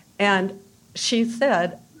me, and she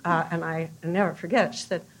said, and I never forget it, she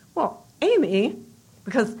said, well, Aimée,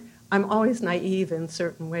 because I'm always naive in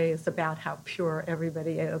certain ways about how pure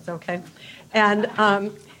everybody is, okay? And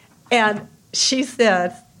she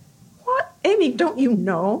said, what, Aimée, don't you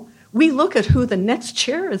know? We look at who the next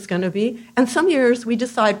chair is going to be, and some years we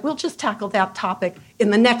decide we'll just tackle that topic in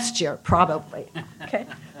the next year, probably, okay?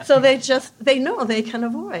 So they know they can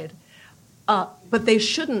avoid. But they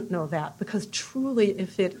shouldn't know that, because truly,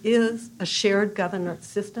 if it is a shared governance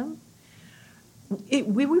system,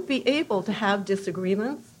 we would be able to have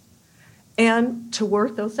disagreements and to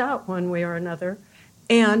work those out one way or another.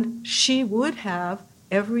 And she would have,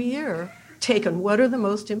 every year, taken what are the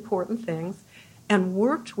most important things and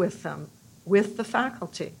worked with them, with the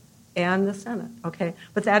faculty and the Senate, okay?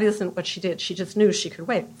 But that isn't what she did. She just knew she could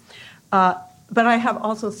wait. But I have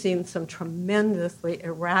also seen some tremendously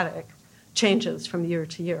erratic changes from year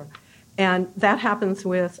to year. And that happens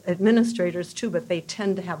with administrators too, but they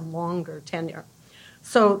tend to have longer tenure.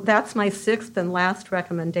 So that's my sixth and last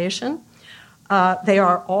recommendation. They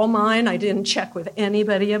are all mine. I didn't check with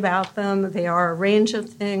anybody about them. They are a range of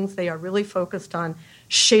things. They are really focused on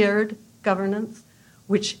shared governance,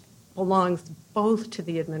 which belongs both to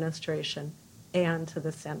the administration and to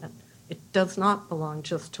the Senate. It does not belong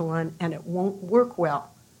just to one, and it won't work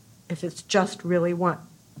well if it's just really one.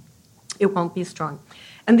 It won't be strong.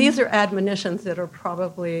 And these are admonitions that are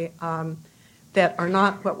probably, that are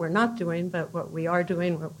not what we're not doing, but what we are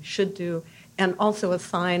doing, what we should do, and also a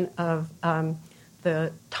sign of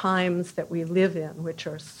the times that we live in, which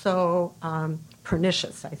are so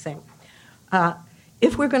pernicious, I think.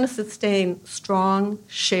 If we're going to sustain strong,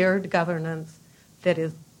 shared governance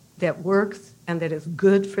that works and that is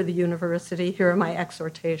good for the university, here are my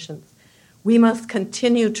exhortations. We must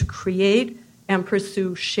continue to create and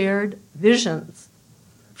pursue shared visions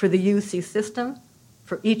for the UC system,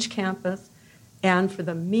 for each campus, and for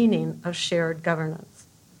the meaning of shared governance.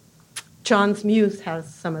 John's Muse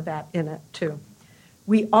has some of that in it, too.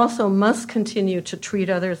 We also must continue to treat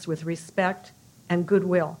others with respect and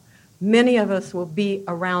goodwill. Many of us will be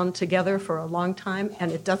around together for a long time,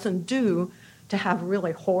 and it doesn't do to have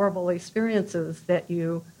really horrible experiences that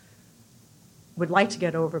you would like to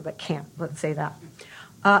get over but can't, let's say that.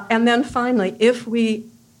 And then finally, if we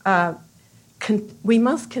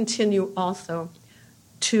must continue also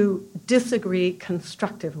to disagree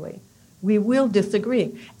constructively. We will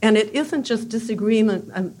disagree. And it isn't just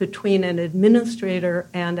disagreement between an administrator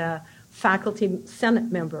and a faculty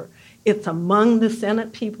Senate member. It's among the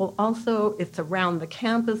Senate people also. It's around the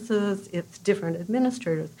campuses. It's different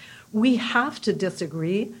administrators. We have to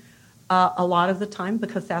disagree a lot of the time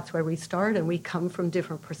because that's where we start and we come from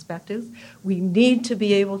different perspectives. We need to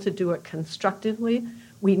be able to do it constructively.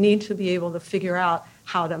 We need to be able to figure out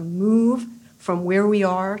how to move from where we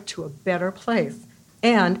are to a better place.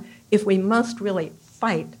 And if we must really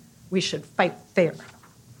fight, we should fight fair,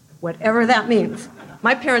 whatever that means.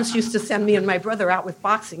 My parents used to send me and my brother out with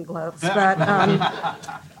boxing gloves, but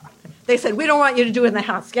they said, we don't want you to do it in the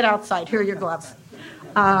house. Get outside. Here are your gloves.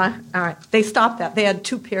 All right. They stopped that. They had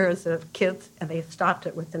 2 pairs of kids, and they stopped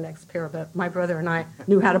it with the next pair, but my brother and I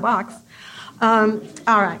knew how to box. All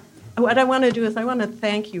right. What I want to do is I want to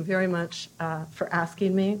thank you very much for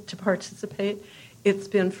asking me to participate. It's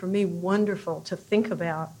been, for me, wonderful to think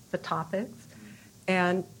about the topics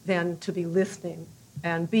and then to be listening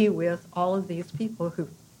and be with all of these people who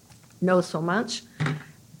know so much,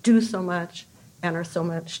 do so much, and are so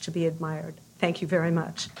much to be admired. Thank you very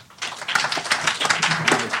much.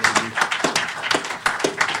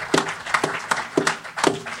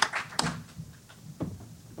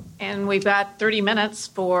 And we've got 30 minutes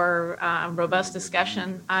for robust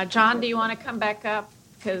discussion. John, do you want to come back up?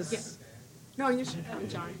 Because No, you should come,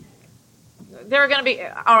 John. there are going to be,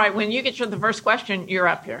 all right, when you get to the first question, you're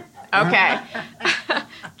up here. Okay.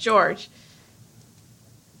 George.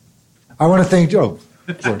 I want to thank George.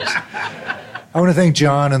 I want to thank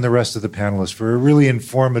John and the rest of the panelists for a really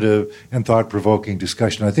informative and thought-provoking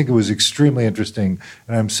discussion. I think it was extremely interesting,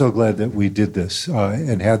 and I'm so glad that we did this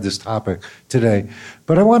and had this topic today.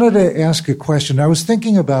 But I wanted to ask a question. I was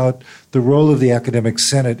thinking about the role of the academic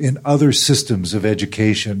senate in other systems of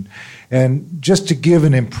education. And just to give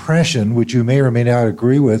an impression, which you may or may not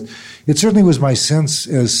agree with, it certainly was my sense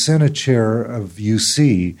as Senate chair of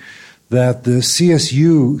UC that the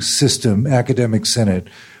CSU system, academic senate,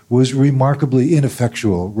 was remarkably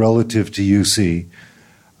ineffectual relative to UC.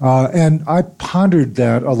 And I pondered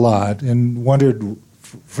that a lot and wondered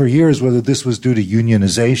for years whether this was due to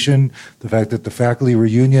unionization, the fact that the faculty were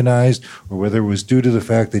unionized, or whether it was due to the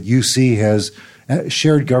fact that UC has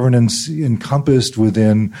shared governance encompassed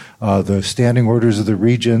within the standing orders of the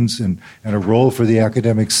regions and a role for the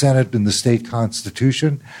academic senate in the state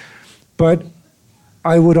constitution. But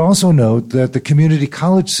I would also note that the community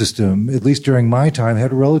college system, at least during my time,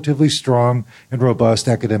 had a relatively strong and robust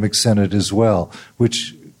academic senate as well,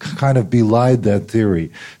 which kind of belied that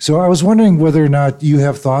theory. So I was wondering whether or not you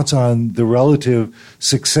have thoughts on the relative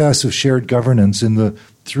success of shared governance in the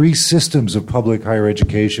three systems of public higher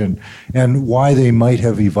education and why they might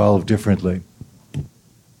have evolved differently.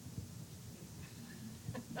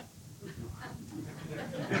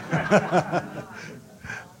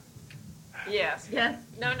 Yes. Yes.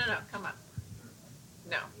 No, come on.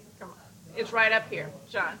 No, come on. It's right up here,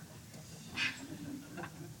 John.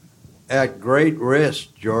 At great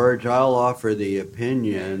risk, George, I'll offer the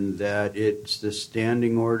opinion that it's the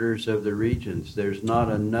standing orders of the regions. There's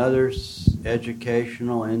not another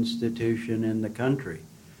educational institution in the country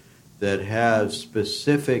that has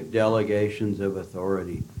specific delegations of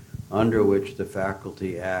authority under which the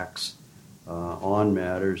faculty acts on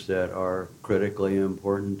matters that are critically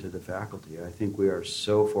important to the faculty. I think we are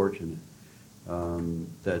so fortunate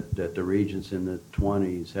that the regents in the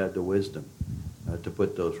 20s had the wisdom to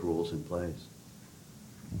put those rules in place.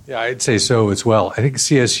 Yeah, I'd say so as well. I think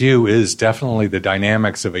CSU is definitely the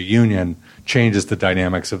dynamics of a union changes the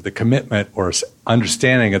dynamics of the commitment or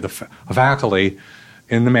understanding of the faculty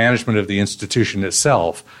in the management of the institution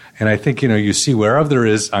itself. And I think, you see wherever there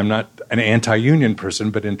is, I'm not an anti-union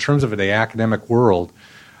person, but in terms of the academic world,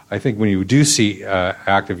 I think when you do see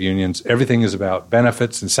active unions, everything is about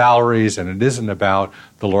benefits and salaries, and it isn't about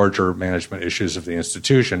the larger management issues of the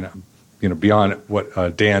institution. Beyond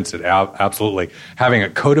what Dan said, absolutely. Having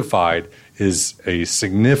it codified is a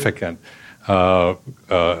significant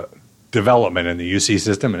development in the UC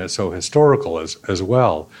system, and it's so historical as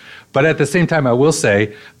well. But at the same time, I will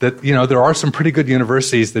say that, there are some pretty good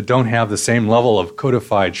universities that don't have the same level of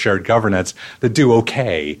codified shared governance that do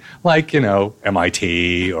okay, like,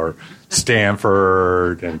 MIT or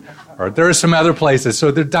Stanford, or there are some other places.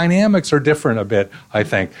 So the dynamics are different a bit, I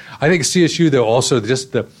think. I think CSU, though, also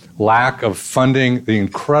just the lack of funding, the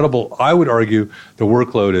incredible, I would argue the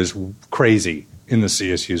workload is crazy in the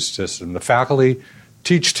CSU system. The faculty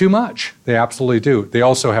teach too much. They absolutely do. They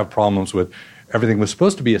also have problems with everything was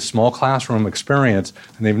supposed to be a small classroom experience,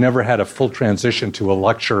 and they've never had a full transition to a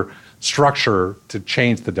lecture structure to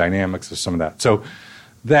change the dynamics of some of that. So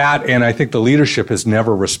that, and I think the leadership has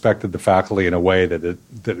never respected the faculty in a way that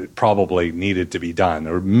it probably needed to be done.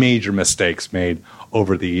 There were major mistakes made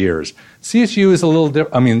over the years. CSU is a little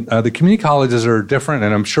different. I mean, the community colleges are different,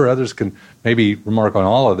 and I'm sure others can maybe remark on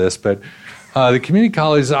all of this, but the community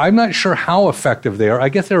colleges, I'm not sure how effective they are. I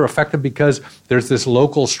guess they're effective because there's this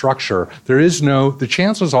local structure. The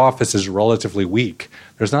chancellor's office is relatively weak.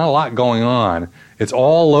 There's not a lot going on. It's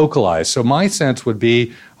all localized. So my sense would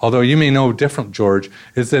be, although you may know different, George,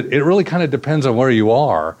 is that it really kind of depends on where you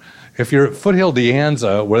are. If you're at Foothill De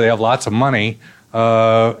Anza, where they have lots of money,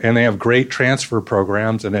 and they have great transfer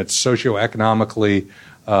programs, and it's socioeconomically,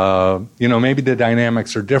 maybe the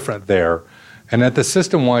dynamics are different there. And at the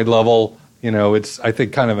system-wide level, it's, I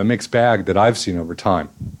think, kind of a mixed bag that I've seen over time.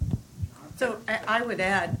 So I would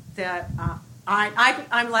add that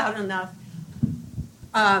I'm loud enough.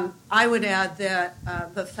 I would add that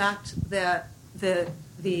the fact that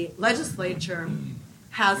the legislature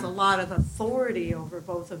has a lot of authority over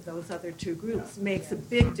both of those other two groups makes a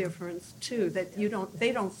big difference too. That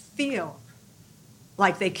they don't feel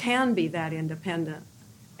like they can be that independent,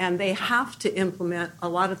 and they have to implement a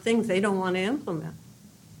lot of things they don't want to implement.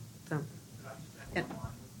 So, yeah.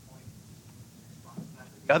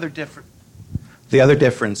 The other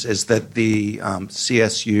difference is that the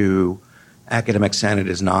CSU Academic Senate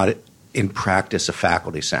is not, in practice, a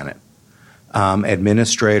faculty senate.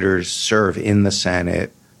 Administrators serve in the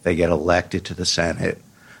Senate. They get elected to the Senate.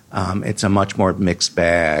 It's a much more mixed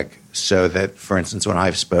bag, so that, for instance, when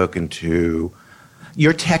I've spoken to,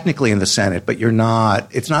 you're technically in the Senate, but you're not.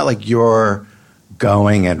 It's not like you're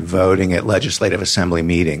going and voting at legislative assembly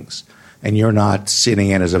meetings, and you're not sitting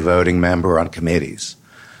in as a voting member on committees.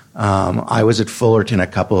 I was at Fullerton a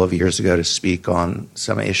couple of years ago to speak on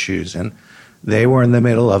some issues, and they were in the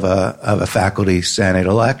middle of a faculty senate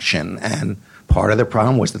election, and part of the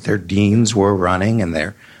problem was that their deans were running and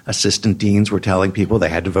their assistant deans were telling people they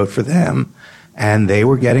had to vote for them, and they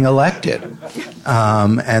were getting elected.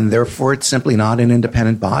 And therefore, it's simply not an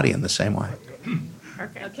independent body in the same way.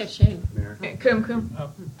 Okay, Shane. Kum.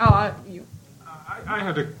 I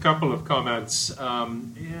had a couple of comments.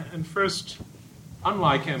 And first,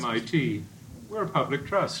 unlike MIT, we're a public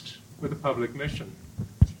trust with a public mission.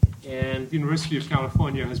 And the University of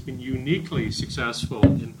California has been uniquely successful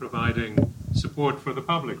in providing support for the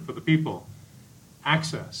public, for the people,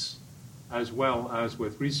 access, as well as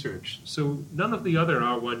with research. So none of the other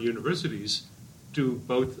R1 universities do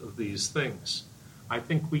both of these things. I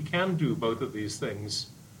think we can do both of these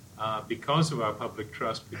things because of our public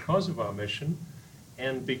trust, because of our mission,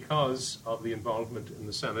 and because of the involvement in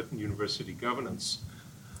the Senate and university governance.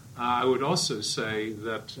 I would also say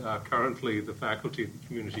that currently the faculty at the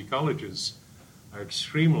community colleges are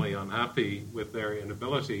extremely unhappy with their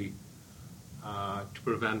inability to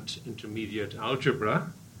prevent intermediate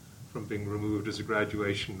algebra from being removed as a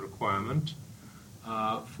graduation requirement,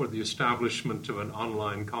 for the establishment of an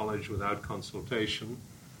online college without consultation,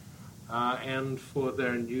 and for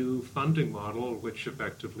their new funding model, which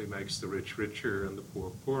effectively makes the rich richer and the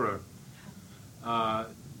poor poorer.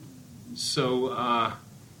 So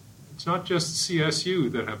it's not just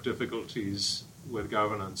CSU that have difficulties with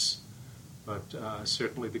governance, but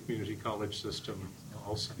certainly the community college system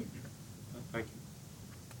also. Thank you.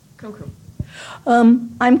 Kumkum.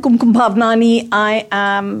 I'm Kumkum Bhavnani. I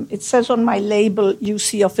am, it says on my label,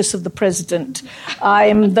 UC Office of the President.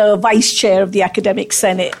 I'm the Vice Chair of the Academic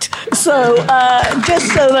Senate. So just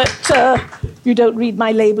so that you don't read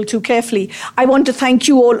my label too carefully, I want to thank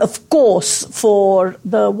you all, of course, for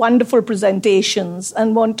the wonderful presentations,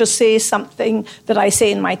 and want to say something that I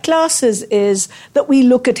say in my classes is that we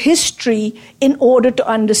look at history in order to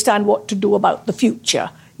understand what to do about the future.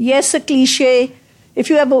 Yes, a cliche. If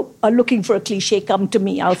you ever are looking for a cliche, come to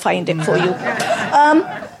me. I'll find it for you.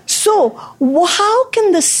 So how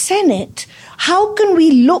can the Senate, how can we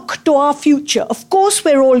look to our future? Of course,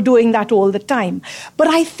 we're all doing that all the time. But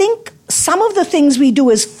I think some of the things we do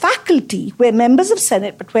as faculty, we're members of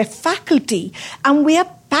Senate, but we're faculty, and we are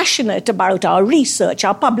passionate about our research,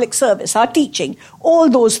 our public service, our teaching, all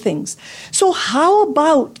those things. So how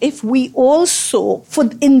about if we also,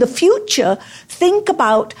 in the future, think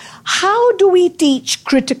about how do we teach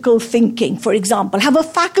critical thinking, for example, have a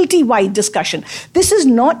faculty-wide discussion. This is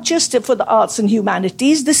not just for the arts and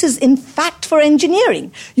humanities. This is, in fact, for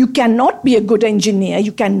engineering. You cannot be a good engineer.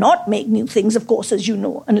 You cannot make new things, of course, as you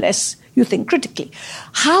know, unless you think critically.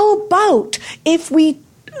 How about if we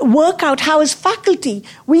work out how, as faculty,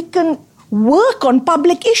 we can work on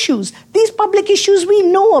public issues? These public issues we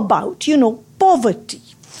know about, poverty,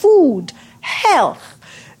 food, health.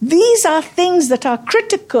 These are things that are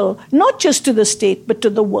critical, not just to the state, but to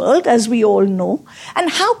the world, as we all know. And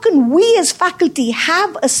how can we as faculty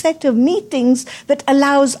have a set of meetings that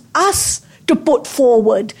allows us to put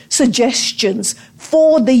forward suggestions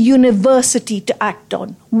for the university to act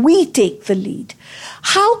on? We take the lead.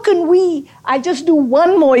 How can we, I just do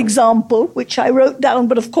one more example, which I wrote down,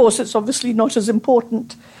 but of course it's obviously not as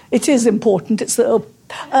important. It is important.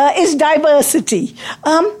 It's diversity.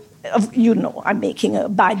 I'm making a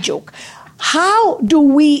bad joke. How do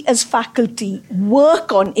we as faculty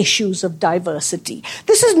work on issues of diversity?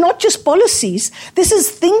 This is not just policies. This is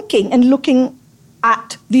thinking and looking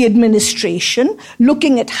at the administration,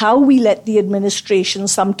 looking at how we let the administration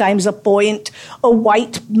sometimes appoint a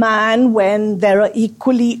white man when there are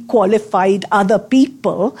equally qualified other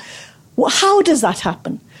people. How does that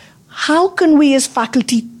happen? How can we as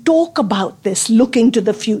faculty talk about this, looking to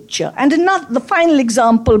the future? And the final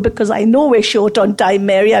example, because I know we're short on time,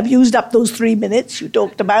 Mary, I've used up those 3 minutes you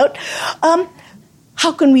talked about.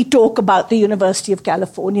 How can we talk about the University of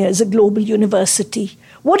California as a global university?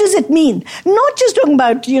 What does it mean? Not just talking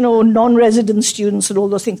about, non-resident students and all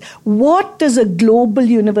those things. What does a global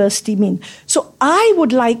university mean? So I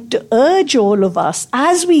would like to urge all of us,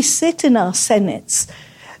 as we sit in our senates,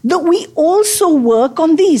 that we also work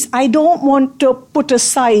on these. I don't want to put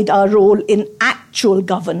aside our role in actual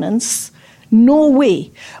governance. No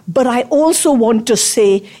way. But I also want to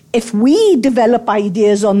say, if we develop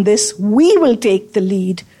ideas on this, we will take the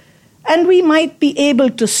lead. And we might be able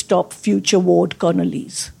to stop future Ward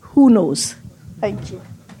Connolly's. Who knows? Thank you.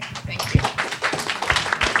 Thank you.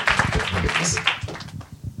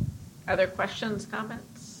 Other questions,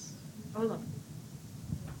 comments? Hold on.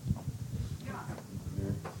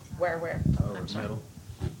 Where? I'm sorry.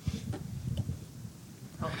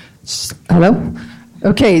 Hello?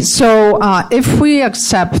 Okay, so if we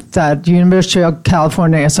accept that the University of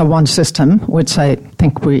California is a one system, which I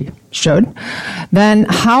think we should, then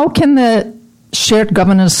how can the shared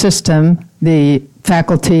governance system, the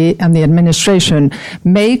faculty and the administration,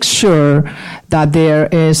 make sure that there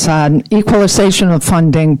is an equalization of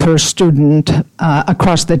funding per student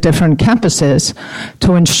across the different campuses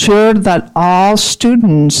to ensure that all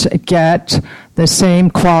students get the same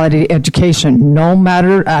quality education, no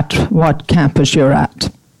matter at what campus you're at?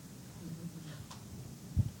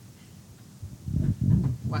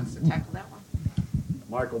 Wants to tackle that one?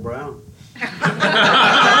 Michael Brown.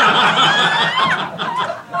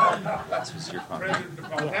 This was your comment.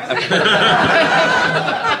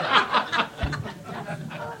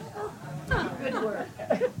 Good work.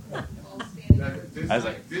 I was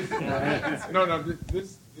like, This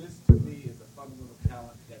to me is a fundamental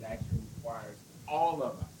challenge that actually requires all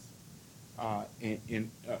of us.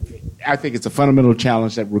 I think it's a fundamental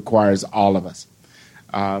challenge that requires all of us.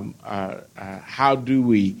 How do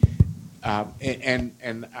we?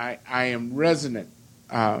 And I am resonant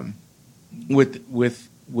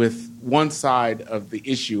with one side of the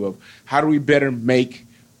issue of how do we better make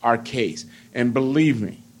our case. And believe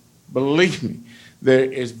me, there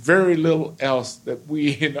is very little else that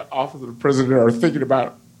we in the office of the president are thinking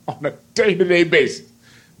about on a day-to-day basis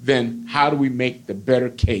than how do we make the better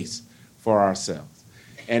case for ourselves.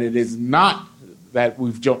 And it is not that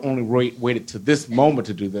we've only waited to this moment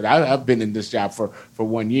to do that. I've been in this job for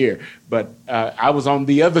 1 year, but I was on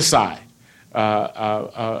the other side,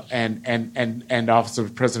 and the office of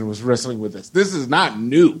the president was wrestling with this. This is not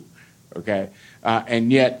new, okay?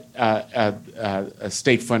 And yet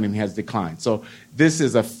state funding has declined. So this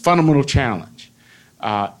is a fundamental challenge.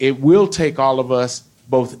 It will take all of us,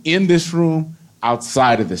 both in this room,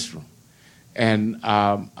 outside of this room, and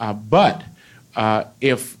but. I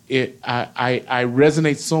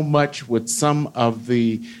resonate so much with some of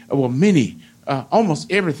the, many, almost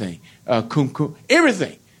everything,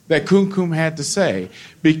 everything that Kumkum had to say,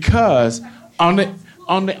 because on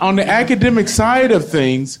the academic side of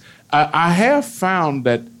things, I have found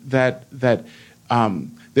that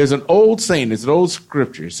there's an old saying, there's an old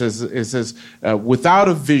scripture. It says, without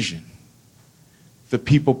a vision, the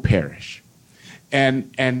people perish,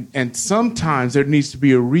 and sometimes there needs to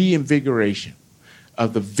be a reinvigoration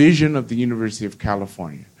of the vision of the University of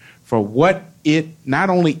California for what it not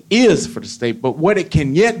only is for the state, but what it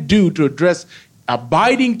can yet do to address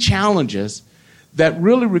abiding challenges that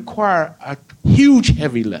really require a huge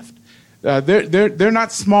heavy lift. They're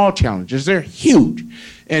not small challenges, they're huge.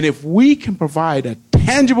 And if we can provide a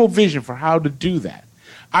tangible vision for how to do that,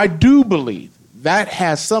 I do believe that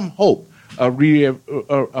has some hope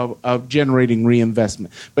of generating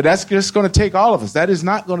reinvestment. But that's just going to take all of us. That is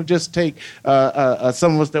not going to just take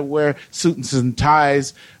some of us that wear suits and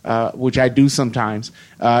ties, which I do sometimes,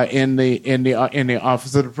 in the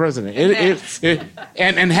office of the president.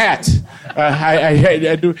 And hats.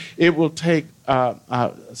 I do. It will take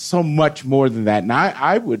so much more than that. And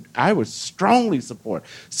I would strongly support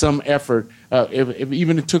some effort, if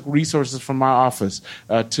even it took resources from my office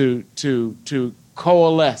to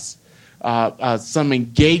coalesce some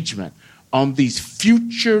engagement on these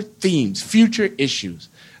future themes, future issues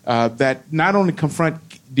that not only confront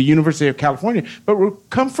the University of California, but will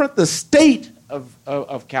confront the state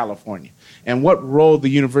of California and what role the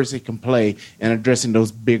university can play in addressing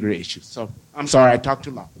those bigger issues. So I'm sorry, I talked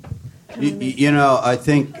too long. You know, I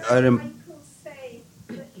think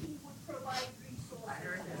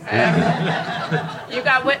You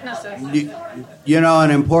got witnesses. You know,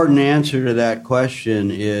 an important answer to that question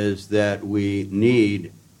is that we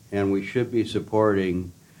need and we should be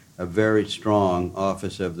supporting a very strong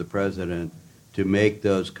Office of the President to make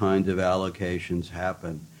those kinds of allocations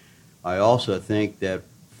happen. I also think that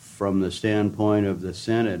from the standpoint of the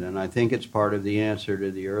Senate, and I think it's part of the answer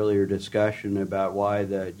to the earlier discussion about why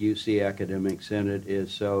the UC Academic Senate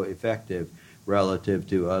is so effective relative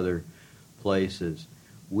to other places.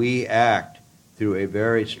 We act through a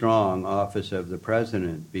very strong Office of the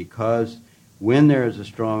President because when there is a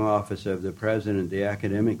strong Office of the President, the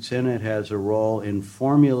Academic Senate has a role in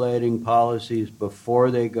formulating policies before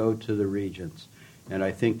they go to the regents. And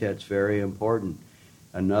I think that's very important.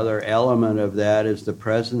 Another element of that is the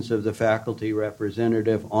presence of the faculty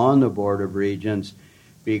representative on the Board of Regents,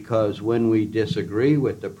 because when we disagree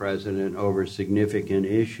with the President over significant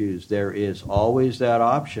issues, there is always that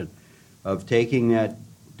option of taking that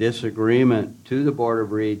disagreement to the Board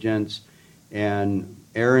of Regents and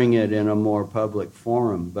airing it in a more public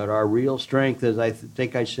forum. But our real strength, as I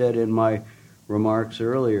think I said in my remarks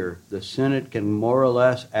earlier, the Senate can more or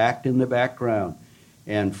less act in the background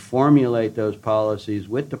and formulate those policies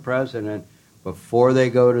with the President before they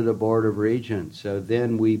go to the Board of Regents. So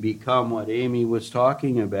then we become what Aimée was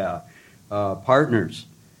talking about, partners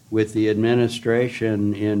with the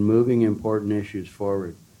administration in moving important issues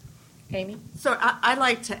forward. Aimée? So I'd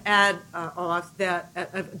like to add off that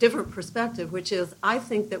a different perspective, which is I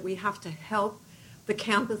think that we have to help the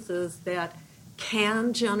campuses that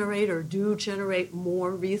can generate or do generate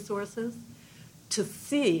more resources to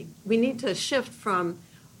see, we need to shift from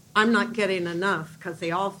I'm not getting enough, because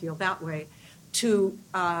they all feel that way, to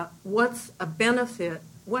what's a benefit,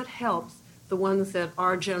 what helps the ones that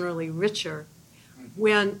are generally richer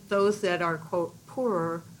when those that are, quote,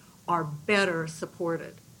 poorer are better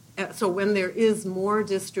supported. So when there is more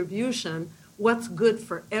distribution, what's good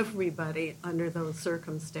for everybody under those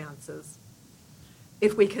circumstances?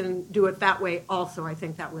 If we can do it that way also, I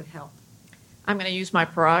think that would help. I'm going to use my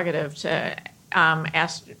prerogative to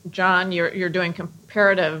ask John, you're doing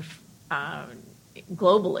comparative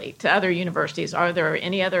globally to other universities. Are there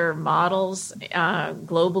any other models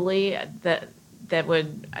globally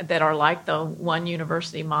that are like the one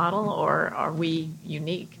university model, or are we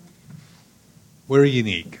unique? We're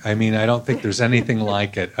unique. I mean, I don't think there's anything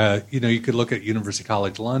like it. You could look at University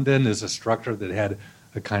College London as a structure that had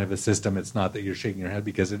a kind of a system. It's not that you're shaking your head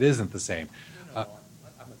because it isn't the same.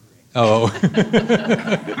 Oh,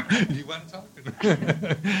 you want to talk?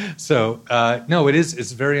 So no, it is.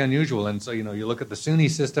 It's very unusual. And so you look at the SUNY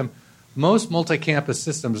system. Most multi-campus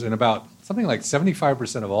systems, in about something like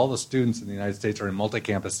 75% of all the students in the United States are in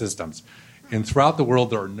multi-campus systems. And throughout the world,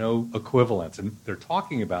 there are no equivalents. And they're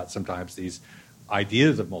talking about sometimes these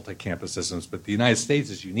ideas of multi-campus systems, but the United States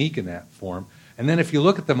is unique in that form. And then if you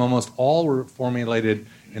look at them, almost all were formulated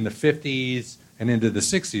in the 50s and into the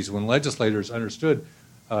 60s when legislators understood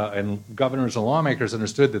and governors and lawmakers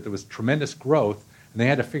understood that there was tremendous growth, and they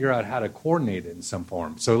had to figure out how to coordinate it in some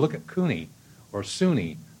form. So look at CUNY or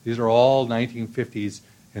SUNY. These are all 1950s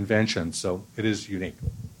inventions, so it is unique.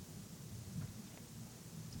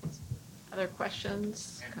 Other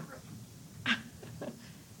questions?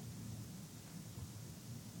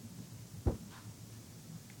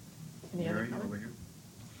 Any other comments?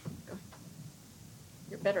 Go.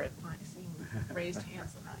 You're better at seeing raised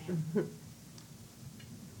hands than I am.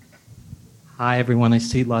 Hi, everyone. I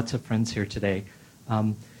see lots of friends here today.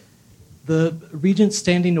 The Regents'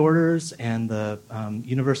 standing orders and the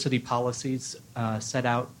university policies set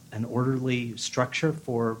out an orderly structure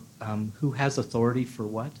for who has authority for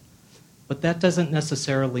what. But that doesn't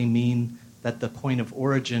necessarily mean that the point of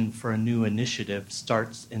origin for a new initiative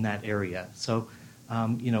starts in that area. So,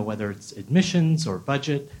 whether it's admissions or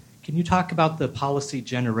budget, can you talk about the policy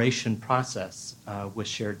generation process with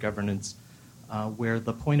shared governance, where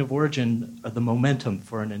the point of origin, the momentum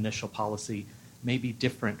for an initial policy may be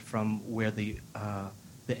different from where the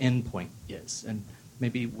end point is, and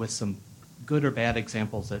maybe with some good or bad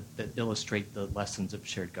examples that illustrate the lessons of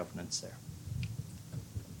shared governance there?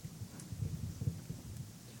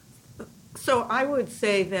 So I would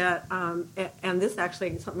say that, and this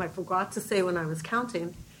actually is something I forgot to say when I was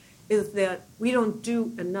counting, is that we don't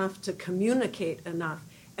do enough to communicate enough.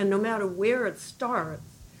 And no matter where it starts,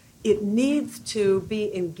 it needs to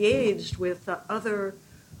be engaged with the other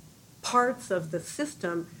parts of the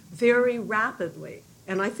system very rapidly.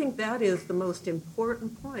 And I think that is the most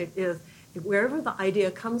important point, is wherever the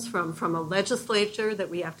idea comes from a legislature that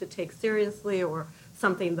we have to take seriously, or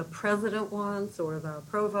something the president wants, or the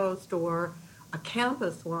provost, or a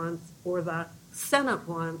campus wants, or the Senate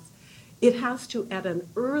wants, it has to, at an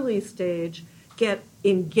early stage, get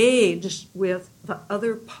engaged with the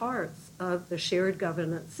other parts of the shared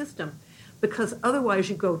governance system, because otherwise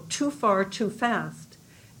you go too far too fast,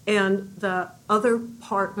 and the other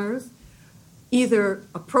partners either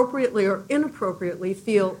appropriately or inappropriately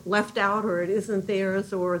feel left out, or it isn't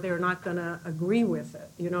theirs, or they're not going to agree with it,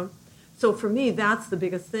 So for me, that's the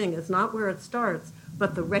biggest thing. It's not where it starts,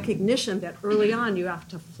 but the recognition that early on you have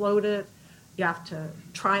to float it, you have to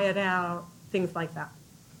try it out, things like that.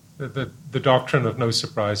 The doctrine of no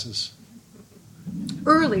surprises.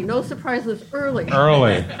 Early, no surprises early.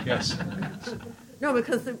 Early, yes. No,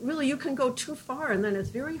 because really you can go too far, and then it's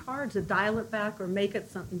very hard to dial it back or make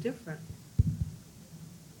it something different.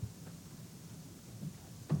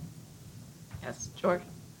 Yes, George.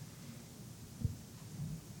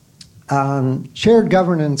 Shared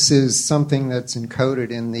governance is something that's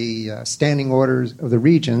encoded in the standing orders of the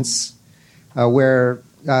regents, where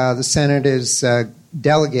the Senate is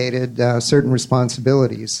delegated certain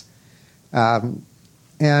responsibilities.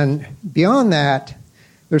 And beyond that,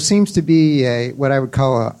 there seems to be what I would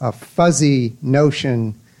call a fuzzy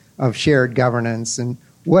notion of shared governance, and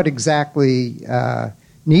what exactly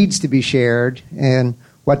needs to be shared and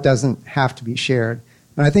what doesn't have to be shared.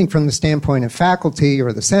 And I think from the standpoint of faculty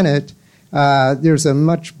or the Senate, there's a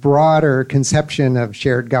much broader conception of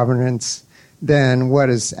shared governance than what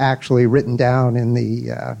is actually written down in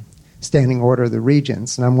the standing order of the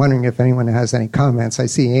regents. And I'm wondering if anyone has any comments. I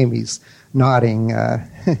see Amy's nodding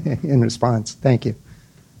in response. Thank you.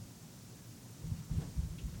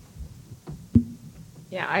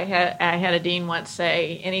 Yeah, I had a dean once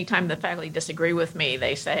say, anytime the faculty disagree with me,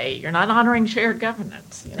 they say, you're not honoring shared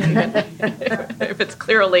governance, even if it's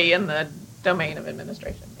clearly in the domain of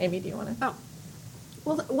administration. Aimée, do you want to? Oh.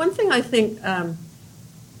 Well, one thing I think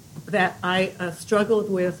that I struggled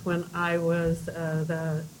with when I was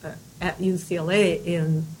at UCLA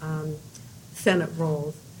in Senate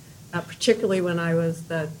roles, particularly when I was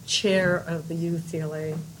the chair of the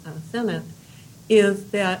UCLA Senate,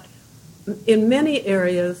 is that in many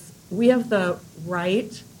areas we have the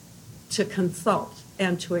right to consult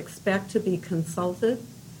and to expect to be consulted,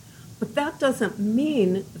 but that doesn't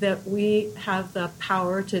mean that we have the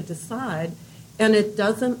power to decide, and it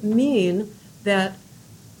doesn't mean that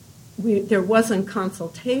there wasn't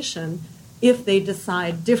consultation if they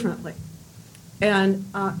decide differently. And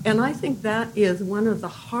I think that is one of the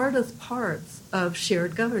hardest parts of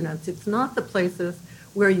shared governance. It's not the places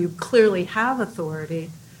where you clearly have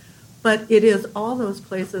authority, but it is all those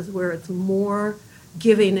places where it's more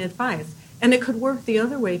giving advice. And it could work the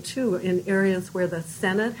other way, too, in areas where the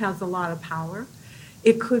Senate has a lot of power.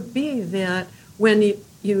 It could be that when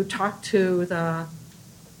you talk to the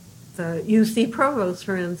UC provost,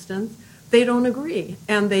 for instance, they don't agree,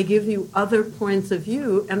 and they give you other points of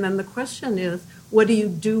view, and then the question is, what do you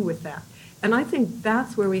do with that? And I think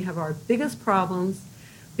that's where we have our biggest problems,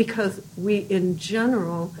 because we, in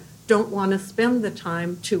general, don't want to spend the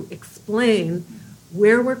time to explain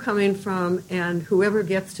where we're coming from and whoever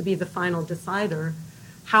gets to be the final decider,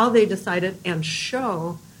 how they decided, and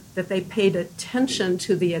show that they paid attention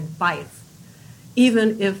to the advice,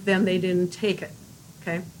 even if then they didn't take it,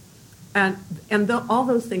 okay? And all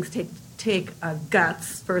those things take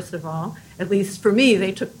guts, first of all. At least for me,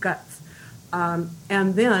 they took guts.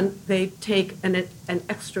 And then they take an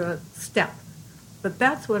extra step. But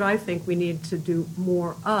that's what I think we need to do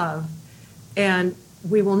more of. And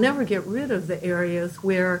we will never get rid of the areas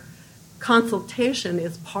where consultation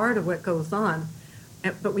is part of what goes on.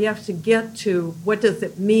 But we have to get to what does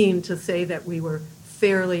it mean to say that we were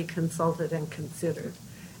fairly consulted and considered.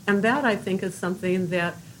 And that, I think, is something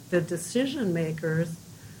that the decision makers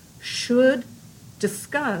should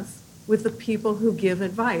discuss with the people who give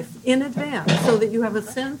advice in advance, so that you have a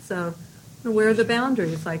sense of where are the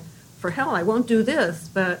boundaries. Like, for hell, I won't do this,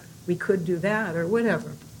 but we could do that, or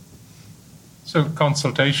whatever. So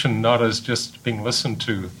consultation not as just being listened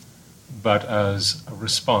to, but as a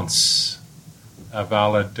response, a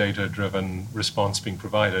valid, data-driven response being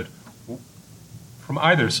provided from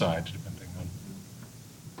either side, depending on.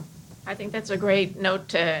 I think that's a great note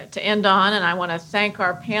to end on, and I want to thank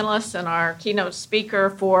our panelists and our keynote speaker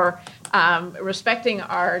for respecting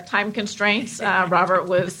our time constraints. Robert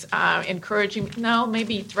was encouraging,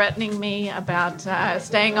 maybe threatening me about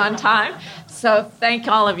staying on time. So thank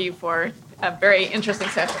all of you for a very interesting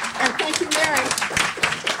session. And thank you, Mary.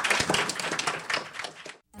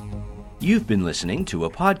 You've been listening to a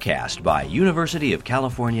podcast by University of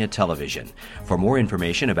California Television. For more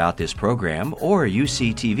information about this program or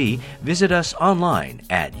UCTV, visit us online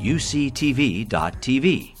at uctv.tv.